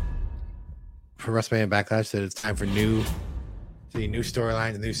for WrestleMania Backlash that it's time for new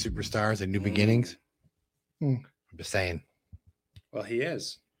storylines, new superstars, and new beginnings? Hmm. I'm just saying. Well, he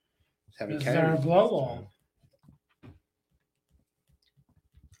is. He's having This is our Kennedy. blow all.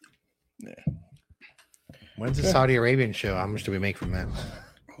 When's the Yeah. Saudi Arabian show? How much do we make from that?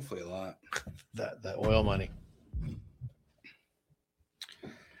 Hopefully a lot. The oil money.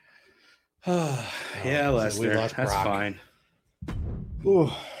 Yeah, so Lester. we lost That's Brock. fine.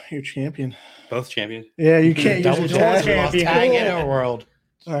 Oh, you're champion. Both champions. Yeah, you can't Double use a doors, tag. we lost tag in our world.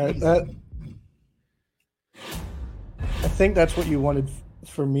 All right, that. I think that's what you wanted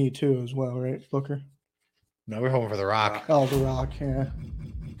for me too, as well, right, Booker? No, we're hoping for the Rock. Oh, The Rock. Yeah.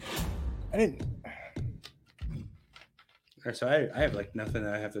 I didn't. So I have like nothing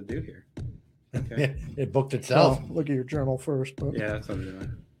that I have to do here. Okay. It booked itself. Well, look at your journal first, but Yeah, that's what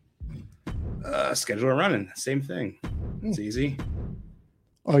I'm doing. Schedule a running. Same thing. It's easy.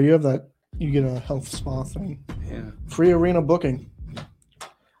 oh, you have that. You get a health spa thing. Yeah. Free arena booking.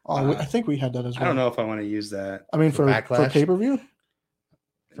 Oh, I think we had that as well. I don't know if I want to use that. I mean, For for Backlash? pay per view.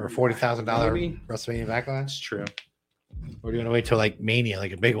 For a $40,000 Maybe. WrestleMania Backlash? That's true. We're going to wait till like Mania,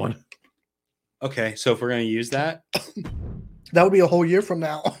 like a big one. Okay, so if we're going to use that, That would be a whole year from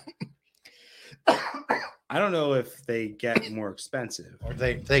now. I don't know if they get more expensive. Or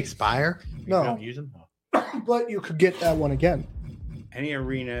they expire? No. You don't use them? But you could get that one again. Any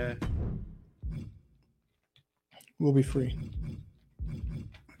arena. Will be free.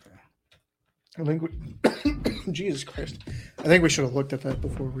 I think we. Jesus Christ! I think we should have looked at that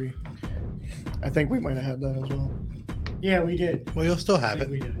before we. I think we might have had that as well. Yeah, we did. Well, you'll still I have think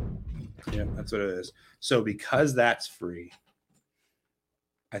it. we did. Yeah, that's what it is. So because that's free,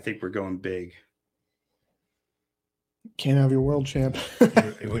 I think we're going big. Can't have your world champ.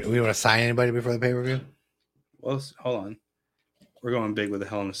 We want to sign anybody before the pay-per-view? Well, hold on. We're going big with a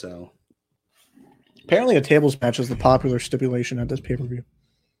Hell in a Cell. Apparently, a tables match is the popular stipulation at this pay per view.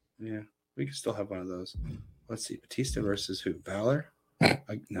 Yeah, we could still have one of those. Let's see. Batista versus who? Balor?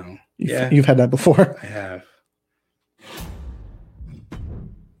 No. You've had that before. I have.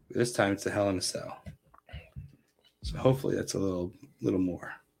 This time it's a Hell in a Cell. So hopefully that's a little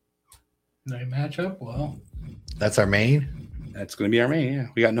more. They match up well. That's our main? That's going to be our main. Yeah,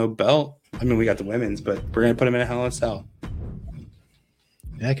 we got no belt. I mean, we got the women's, but we're going to put them in a Hell in a Cell.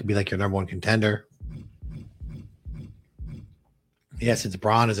 Yeah, it could be like your number one contender. Yes, it's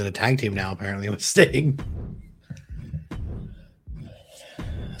Braun is in a tag team now, apparently, with Sting.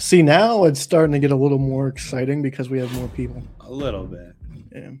 See, now it's starting to get a little more exciting because we have more people. A little bit.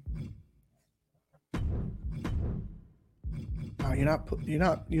 Yeah. Oh, you're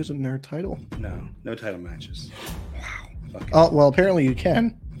not using their title. No title matches. Wow. Okay. Oh well, apparently you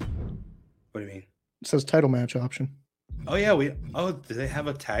can. What do you mean? It says title match option. Oh yeah, do they have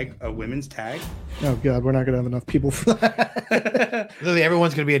a women's tag? Oh god, we're not gonna have enough people for that. Literally,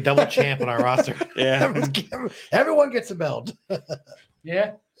 everyone's going to be a double champ on our roster. Yeah. Everyone gets a belt.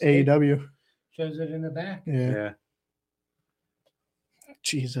 Yeah. AEW. Shows it in the back. Yeah. Yeah.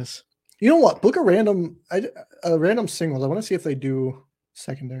 Jesus. You know what? Book a random singles. I want to see if they do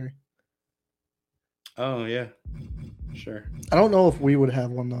secondary. Oh yeah. Sure. I don't know if we would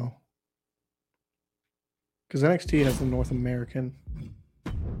have one though. Because NXT has the North American.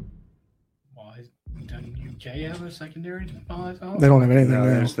 Why doesn't UK have a secondary? Oh, They don't have anything No,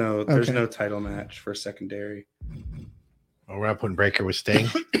 there. there's Okay. no title match for secondary. Oh, we're not putting Breaker with Sting.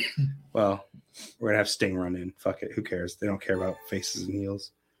 Well, we're gonna have Sting run in. Fuck it. Who cares? They don't care about faces and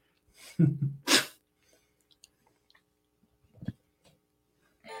heels.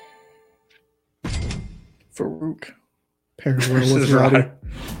 Farouk pairs well Versus with Roddy. Rod.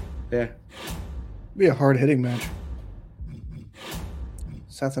 Yeah. Be a hard hitting match.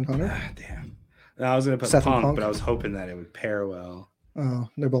 Seth and Hunter. Ah, damn. No, I was gonna put Seth and Punk, Punk? but I was hoping that it would pair well. Oh,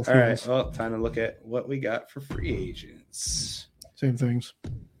 they're both All right. heels. Well, time to look at what we got for free agents. Same things.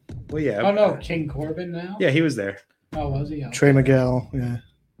 Well, yeah. Oh no, King Corbin now. Yeah, he was there. Oh, was he? Trey Miguel. Yeah.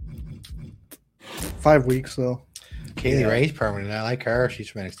 5 weeks though. Katie Yeah. Ray's permanent. I like her. She's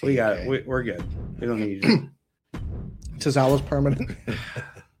from NXT. We got. UK. We're good. We don't need you. Tozawa's permanent.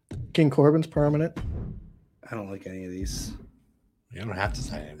 King Corbin's permanent. I don't like any of these. You don't have to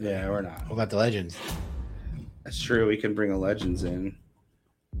sign him. Yeah, we're not. What about the Legends? That's true. We can bring the legends in.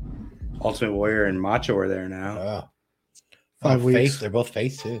 Ultimate Warrior and Macho are there now. Oh. 5 weeks. Face. They're both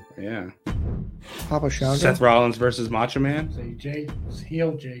face too. Yeah. Papa Shango. Seth Rollins versus Macho Man. Say Jake,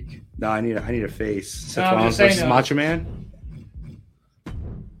 heel Jake. No, I need a face. Seth I'm Rollins just saying, versus Macho Man. 5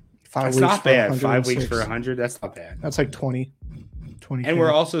 That's weeks not for bad. 5 weeks 106. for 100. That's not bad. That's like 20. And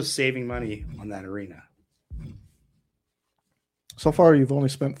we're also saving money on that arena. So far, you've only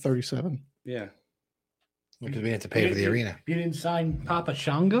spent 37. Yeah. Because we have to pay for the arena. You didn't sign Papa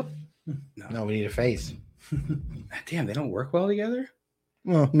Shango? No, we need a face. Damn, they don't work well together.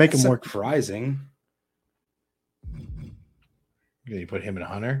 Well, make That's him work surprising. You put him and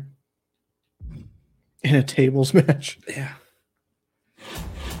Hunter. in a tables match. Yeah.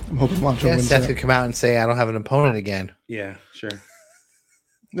 I'm hoping Macho Yeah, wins Seth that. could come out and say, "I don't have an opponent again." Yeah. Sure.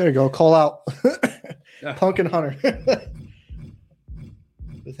 There you go. Call out. Yeah. Punk and Hunter.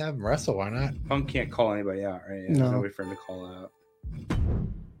 Let's have him wrestle. Why not? Punk can't call anybody out, right? Yeah, No. Nobody for him to call out.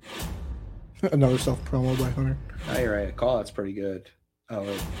 Another self promo by Hunter. Oh, you're right. Call out's pretty good. Oh,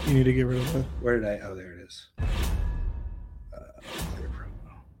 wait. You need to get rid of the. Where did I? Oh, there it is. Clear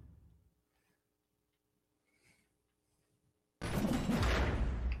promo.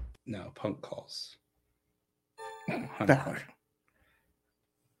 No, Punk calls. Balor.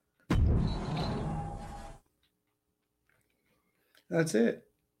 That's it.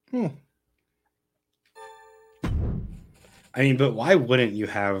 Hmm. I mean, but why wouldn't you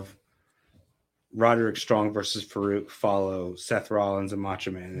have Roderick Strong versus Farouk follow Seth Rollins and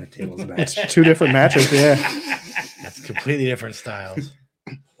Macho Man in a tables match? It's 2 different matches. Yeah. That's completely different styles.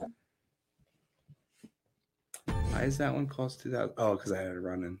 Why is that one cost 2,000? Oh, because I had it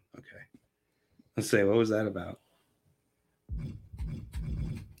running. Okay. Let's say, what was that about?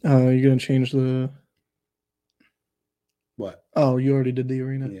 You're gonna change the. What? Oh, you already did the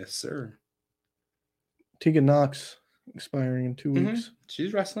arena. Yes, sir. Tegan Knox expiring in 2 Mhm. weeks.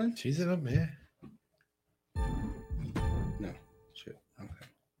 She's wrestling? She's in them, yeah. No. Shit. Okay.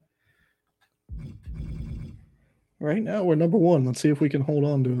 Right now, we're number 1. Let's see if we can hold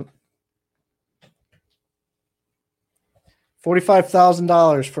on to it.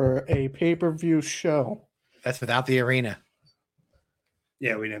 $45,000 for a pay-per-view show. That's without the arena.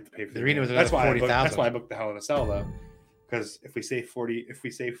 Yeah, we didn't have to pay for The arena was that's about why I booked, 40,000. that's why I booked the Hell in a Cell though. Because if we save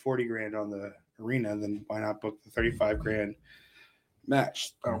 40 grand on the arena, then why not book the 35 grand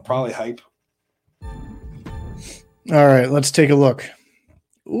match? That'll probably hype. All right, let's take a look.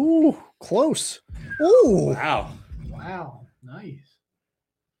 Ooh, close. Ooh. Wow. Wow, nice.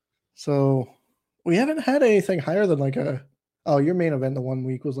 So we haven't had anything higher than like a. Oh, your main event the 1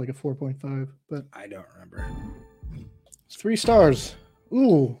 week was like a 4.5, but I don't remember. it's 3 stars.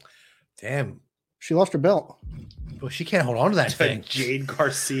 Ooh, Damn. she lost her belt. Well, she can't hold on to that thing. Jade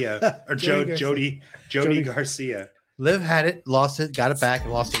Garcia or Jody Jody Jody. Garcia. Liv had it, lost it, got it back,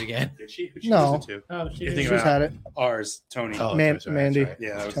 and lost it again. Did she? Who'd she No. lose it to? Oh, she You did. think She's about- had it. Ours, Tony. Oh, Man- that's right, Mandy. that's right.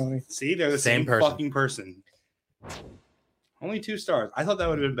 Yeah, that was- Tony. See, they're the Same same, person. fucking person. Only 2 stars. I thought that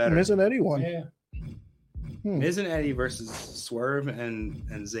would have been better. Miz and Eddie won. Yeah. Miz and Eddie versus Swerve and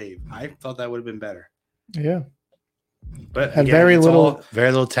Zabe. I thought that would have been better. Yeah. But Had again, very it's little- all- Very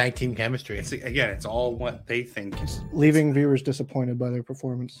little tag team chemistry. it's all what they think. Leaving viewers disappointed by their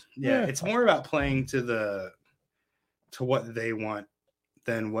performance. Yeah, it's more about playing to what they want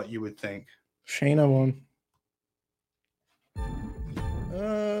than what you would think. Shayna won.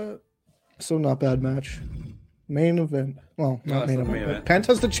 So not bad match. Main event. Well, No, not that's main not the event. main But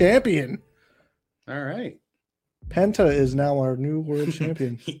Penta's the champion. All right. Penta is now our new world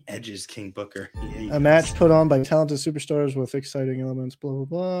champion. He edges King Booker. Yeah, he A does. match put on by talented superstars with exciting elements. Blah blah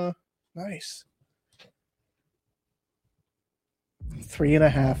blah. Nice.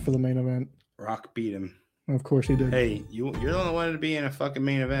 3.5 for the main event. Rock beat him. Of course he did. Hey, you're the only one to be in a fucking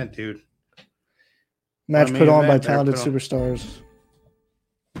main event, dude. Match main put on by event, better talented put on. superstars.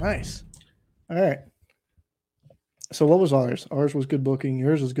 Nice. All right. So what was ours? Ours was good booking.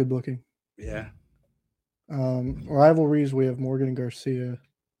 Yours was good booking. Yeah. Rivalries, we have Morgan and Garcia,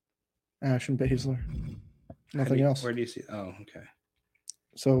 Ash and Baszler. Nothing else. Where do you see? Oh, okay.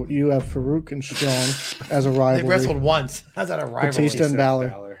 So you have Farouk and Strong as a They rivalry wrestled once. How's that a rivalry? Batista and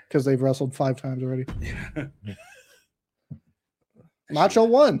Balor. because they've wrestled 5 times already. Yeah. Macho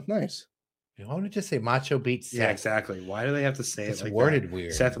won. Nice. Why don't you just say Macho beat Seth? Yeah, exactly. Why do they have to say It's it like worded that?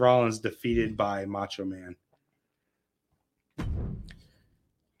 weird. Seth Rollins defeated by Macho Man.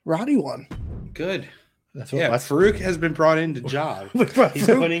 Roddy won. Good. That's Yeah, that's Farouk has been brought in to job. He's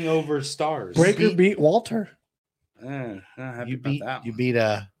putting over stars. Breaker beat Walter. Not happy you about beat that you one. beat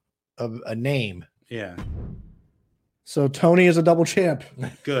a name. Yeah, So Tony is a double champ.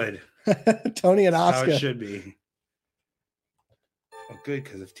 good. Tony and That's how it Asuka. should be. Oh, good,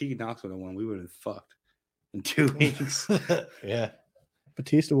 because if Tegan Knox would have won, we would have been fucked in 2 weeks. Yeah.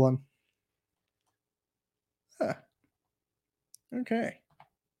 Batista won. Huh. Okay.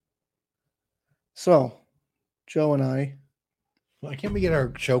 So, Joe and I Why can't we get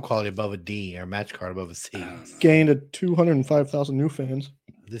our show quality above a D, our match card above a C? I don't know. gained a 205,000 new fans.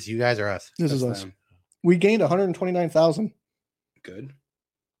 This you guys or us? This is That's us. them. We gained 129,000. Good.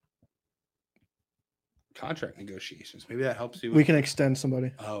 Contract negotiations. Maybe that helps you. We can extend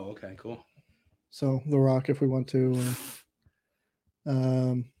somebody. Oh, okay, cool. So The Rock, if we want to.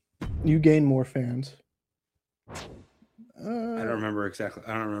 You gain more fans. I don't remember exactly.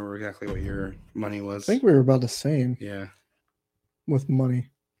 I don't remember exactly what your money was. I think we were about the same Yeah. with money.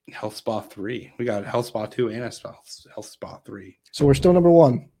 Health Spa 3. We got Health Spa 2 and a Health Spa 3. So we're still number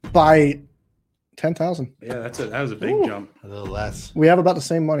 1 by 10,000. Yeah, that was a big Ooh. jump. A little less. We have about the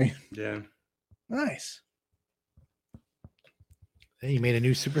same money. Yeah. Nice. Hey, you made a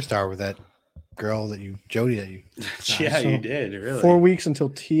new superstar with that girl Jody that you. Yeah, So, you did, really. 4 weeks until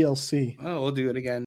TLC. Oh, we'll do it again.